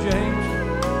knows us, James,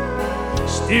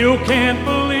 still can't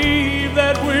believe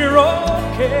that we're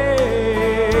okay.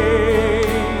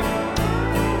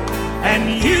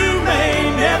 And you may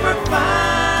never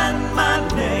find my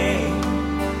name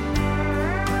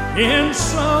in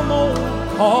some old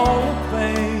hall of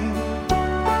fame,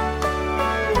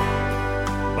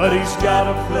 but he's got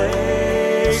a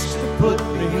place to put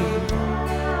me,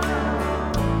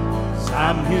 'cause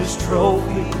I'm his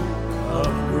trophy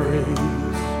of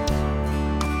grace.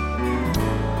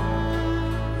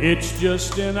 It's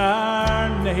just in our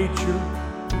nature,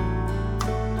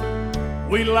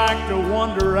 we like to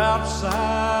wander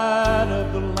outside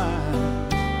of the line,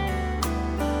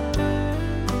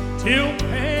 till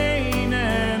pain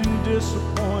and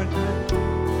disappointment,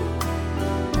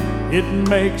 it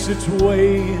makes its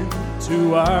way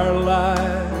into our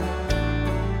life.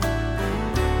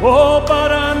 Oh,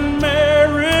 but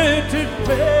unmerited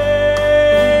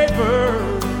favor,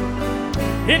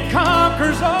 it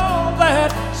conquers all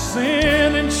that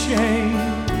sin and shame.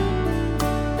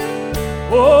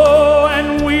 Oh,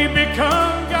 and we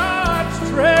become God's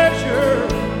treasure,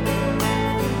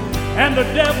 and the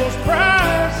devil's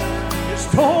prize is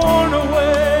torn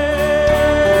away.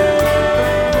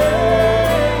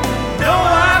 No,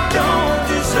 I don't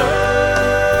deserve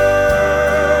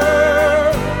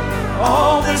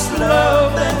all this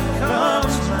love that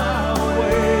comes my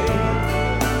way.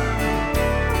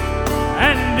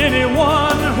 And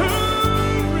anyone who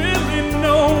really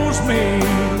knows me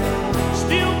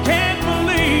still can't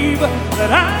believe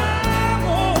that I'm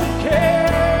okay.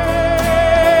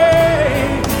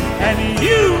 And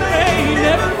you may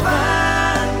never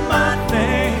find my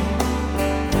name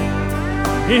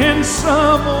in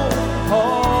some old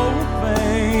hall of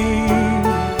fame.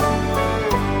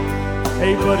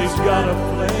 Hey, but he's got a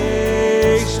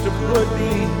place to put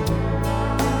me,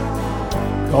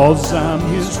 'cause I'm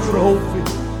his trophy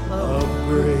of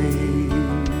grace.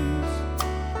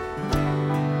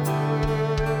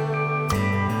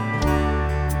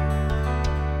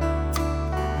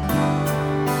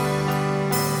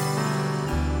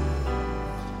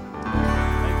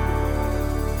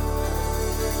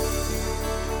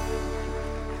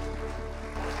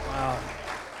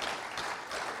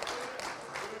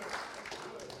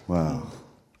 Wow.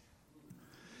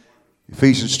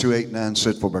 Ephesians 2:8-9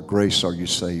 said, "For by grace are you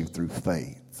saved through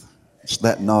faith. It's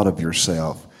that not of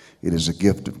yourself. It is a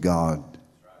gift of God,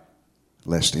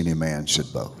 lest any man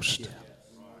should boast." Yeah.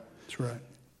 That's right.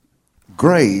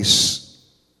 Grace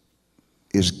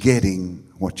is getting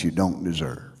what you don't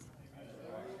deserve.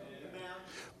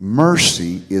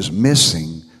 Mercy is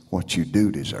missing what you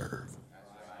do deserve.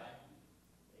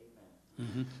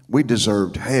 Mm-hmm. We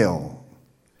deserved hell,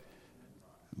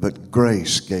 but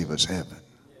grace gave us heaven.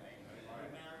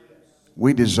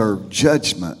 We deserved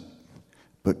judgment,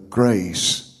 but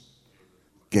grace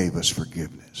gave us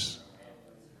forgiveness.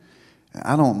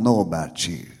 I don't know about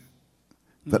you,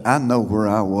 but I know where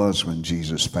I was when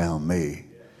Jesus found me,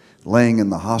 laying in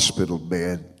the hospital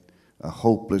bed, a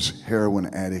hopeless heroin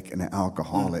addict and an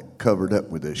alcoholic, covered up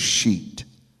with a sheet.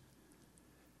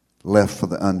 left for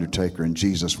the undertaker, and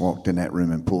Jesus walked in that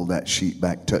room and pulled that sheet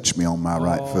back, touched me on my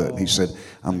right foot, and he said,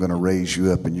 I'm going to raise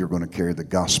you up and you're going to carry the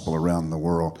gospel around the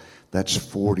world. That's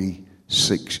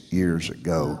 46 years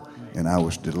ago, and I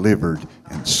was delivered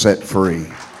and set free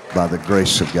by the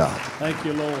grace of God. Thank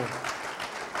you, Lord.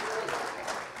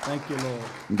 Thank you, Lord.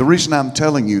 The reason I'm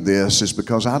telling you this is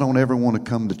because I don't ever want to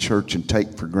come to church and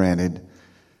take for granted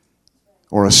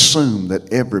or assume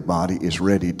that everybody is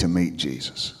ready to meet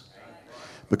Jesus.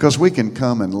 Because we can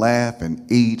come and laugh and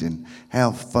eat and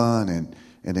have fun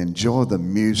and enjoy the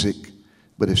music.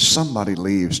 But if somebody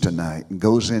leaves tonight and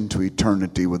goes into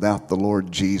eternity without the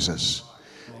Lord Jesus,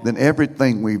 then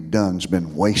everything we've done's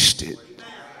been wasted.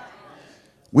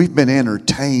 We've been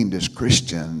entertained as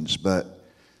Christians, but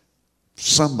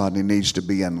somebody needs to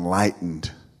be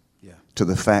enlightened to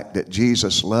the fact that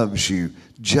Jesus loves you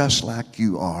just like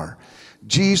you are.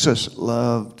 Jesus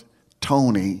loved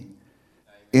Tony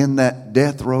in that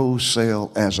death row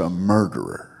cell as a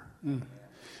murderer.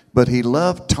 But he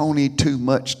loved Tony too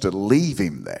much to leave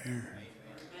him there.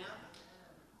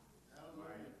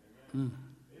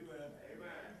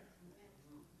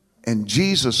 And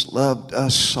Jesus loved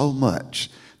us so much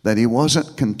that he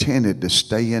wasn't contented to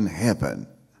stay in heaven.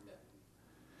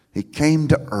 He came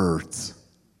to earth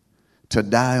to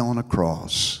die on a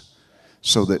cross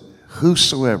so that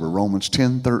whosoever, Romans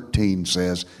 10:13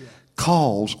 says,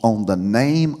 calls on the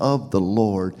name of the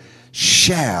Lord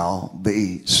shall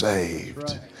be saved.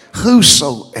 Right.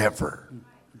 Whosoever.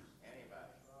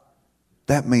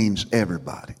 That means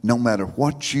everybody. No matter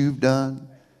what you've done.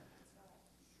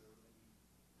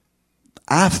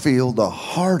 I feel the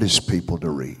hardest people to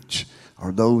reach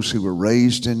are those who were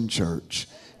raised in church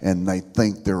and they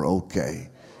think they're okay.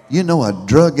 You know, a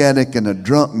drug addict and a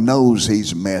drunk knows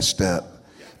he's messed up.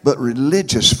 But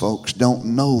religious folks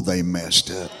don't know they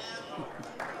messed up.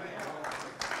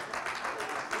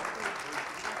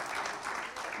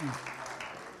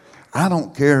 I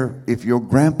don't care if your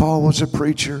grandpa was a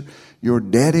preacher, your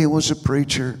daddy was a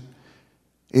preacher,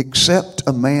 except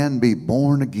a man be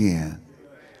born again.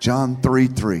 John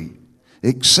 3:3.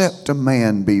 Except a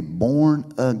man be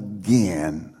born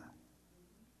again,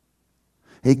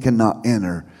 he cannot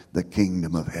enter the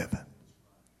kingdom of heaven.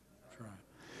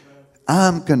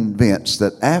 I'm convinced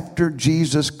that after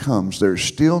Jesus comes, there's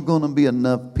still going to be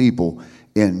enough people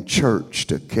in church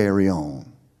to carry on.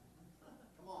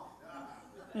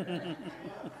 I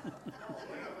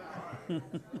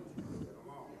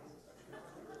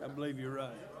believe you're right.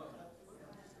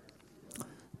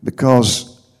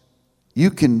 Because you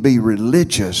can be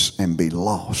religious and be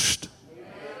lost.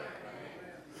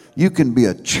 You can be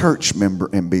a church member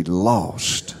and be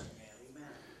lost.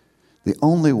 The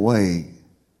only way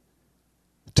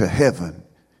to heaven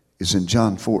is in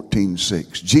John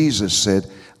 14:6. Jesus said,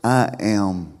 I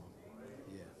am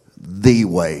the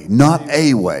way, not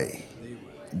a way,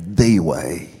 the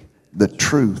way, the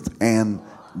truth, and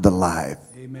the life.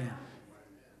 Amen.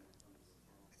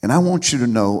 And I want you to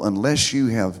know, unless you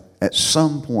have at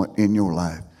some point in your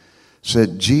life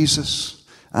said, Jesus,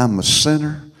 I'm a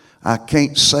sinner. I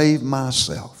can't save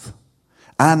myself.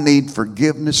 I need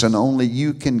forgiveness, and only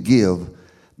you can give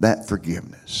that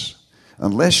forgiveness.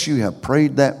 Unless you have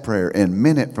prayed that prayer and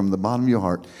meant it from the bottom of your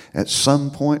heart, at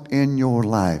some point in your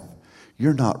life,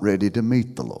 you're not ready to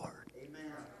meet the Lord.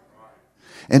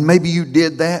 And maybe you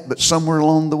did that, but somewhere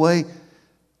along the way,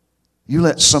 you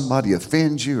let somebody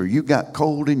offend you, or you got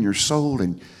cold in your soul,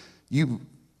 and you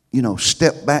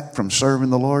step back from serving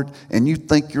the Lord, and you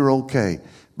think you're okay.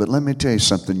 But let me tell you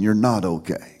something, you're not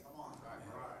okay.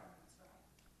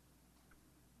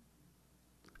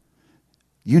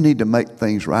 You need to make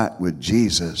things right with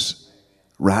Jesus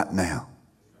right now.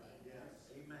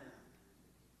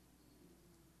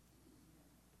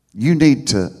 You need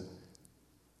to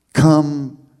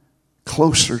come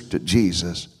closer to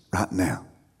Jesus right now.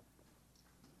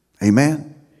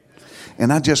 Amen?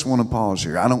 And I just want to pause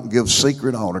here. I don't give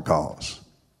secret altar calls.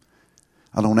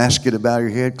 I don't ask you to bow your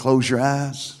head, close your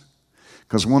eyes.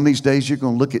 Because one of these days you're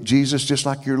going to look at Jesus just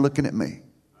like you're looking at me.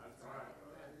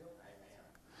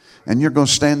 And you're going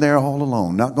to stand there all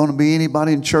alone. Not going to be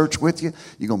anybody in church with you.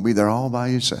 You're going to be there all by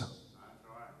yourself.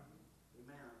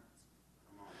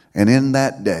 And in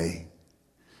that day,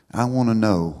 I want to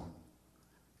know,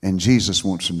 and Jesus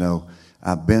wants to know,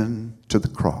 I've been to the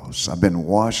cross. I've been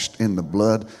washed in the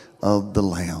blood of the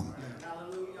Lamb.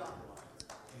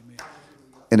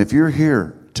 And if you're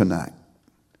here tonight,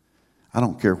 I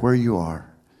don't care where you are.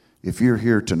 If you're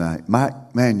here tonight,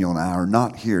 Manuel and I are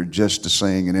not here just to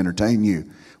sing and entertain you.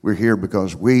 We're here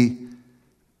because we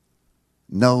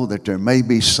know that there may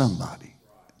be somebody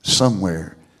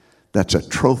somewhere that's a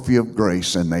trophy of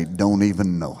grace and they don't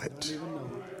even know it.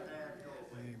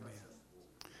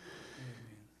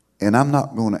 And I'm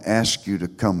not going to ask you to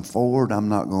come forward. I'm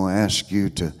not going to ask you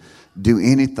to do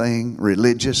anything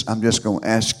religious. I'm just going to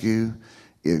ask you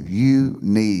if you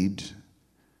need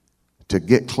to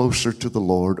get closer to the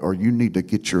Lord or you need to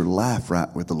get your life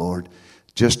right with the Lord.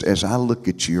 Just as I look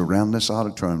at you around this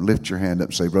auditorium, lift your hand up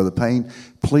and say, Brother Payne,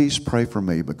 please pray for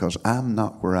me because I'm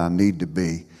not where I need to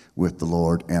be with the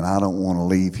Lord and I don't want to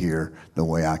leave here the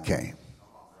way I came.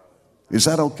 Is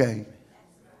that okay?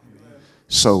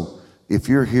 So if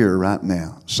you're here right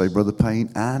now, say, Brother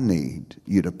Payne, I need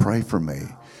you to pray for me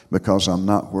because I'm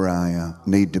not where I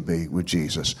need to be with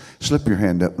Jesus. Slip your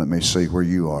hand up. Let me see where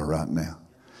you are right now.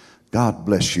 God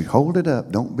bless you. Hold it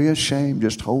up. Don't be ashamed.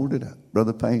 Just hold it up.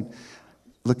 Brother Payne,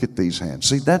 look at these hands.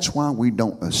 See, that's why we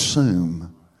don't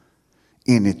assume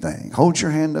anything. Hold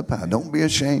your hand up high. Don't be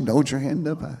ashamed. Hold your hand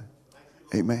up high.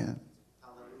 Amen.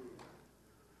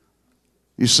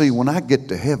 You see, when I get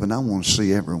to heaven, I want to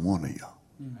see every one of y'all.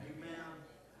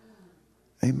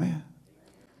 Amen.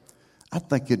 I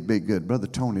think it'd be good. Brother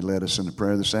Tony led us in a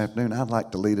prayer this afternoon. I'd like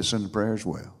to lead us in a prayer as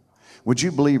well. Would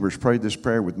you believers pray this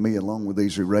prayer with me along with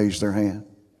these who raised their hand?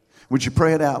 Would you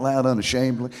pray it out loud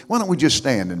unashamedly? Why don't we just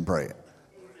stand and pray it?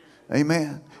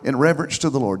 Amen. In reverence to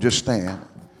the Lord, just stand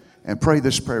and pray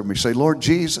this prayer with me. Say, Lord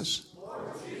Jesus,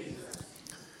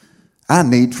 I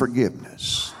need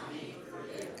forgiveness.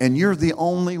 And you're the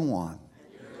only one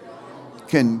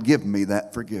can give me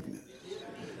that forgiveness.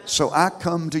 So I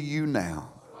come to you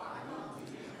now,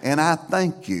 and I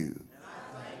thank you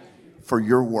for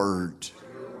your word.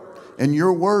 And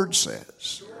your word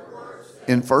says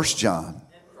in 1 John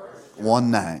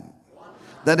 1:9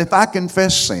 that if I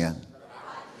confess sin,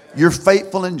 you're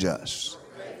faithful and just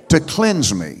to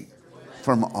cleanse me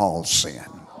from all sin.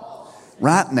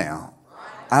 Right now,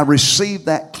 I receive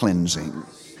that cleansing,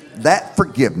 that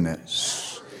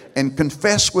forgiveness, and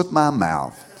confess with my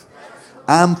mouth,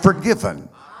 I'm forgiven.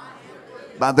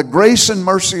 By the grace and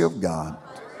mercy of God,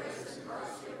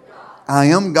 I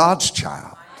am God's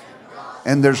child.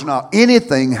 And there's not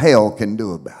anything hell can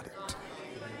do about it.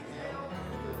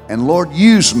 And Lord,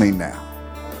 use me now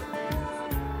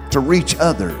to reach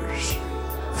others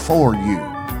for you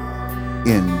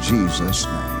in Jesus'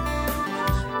 name.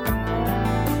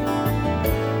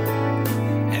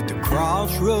 At the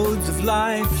crossroads of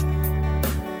life,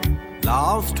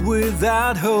 lost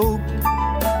without hope,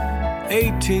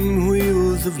 18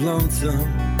 wheels of lonesome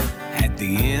at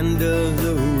the end of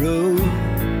the road.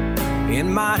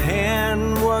 In my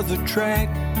hand was a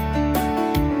tract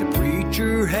the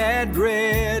preacher had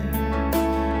read,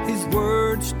 his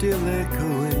words still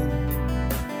echoing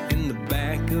in the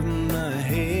back of my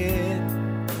head.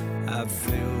 I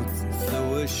felt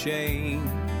so ashamed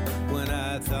when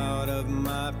I thought of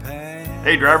my past.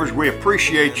 Hey drivers, we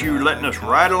appreciate you letting us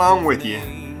ride along with you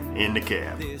in the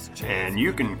cab. And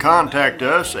you can contact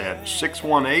us at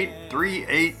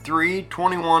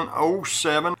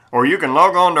 618-383-2107, or you can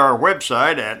log on to our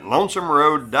website at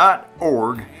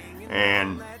lonesomeroad.org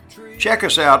and check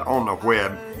us out on the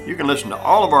web. You can listen to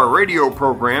all of our radio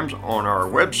programs on our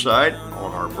website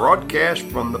on our broadcast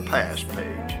from the past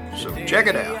page. So check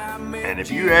it out. And if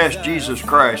you ask Jesus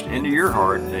Christ into your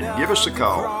heart, then give us a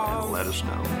call and let us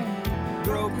know.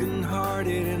 Broken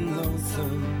hearted and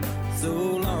lonesome, so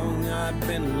long I've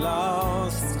been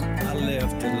lost. I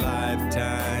left a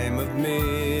lifetime of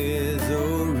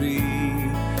misery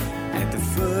at the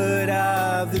foot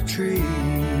of the tree.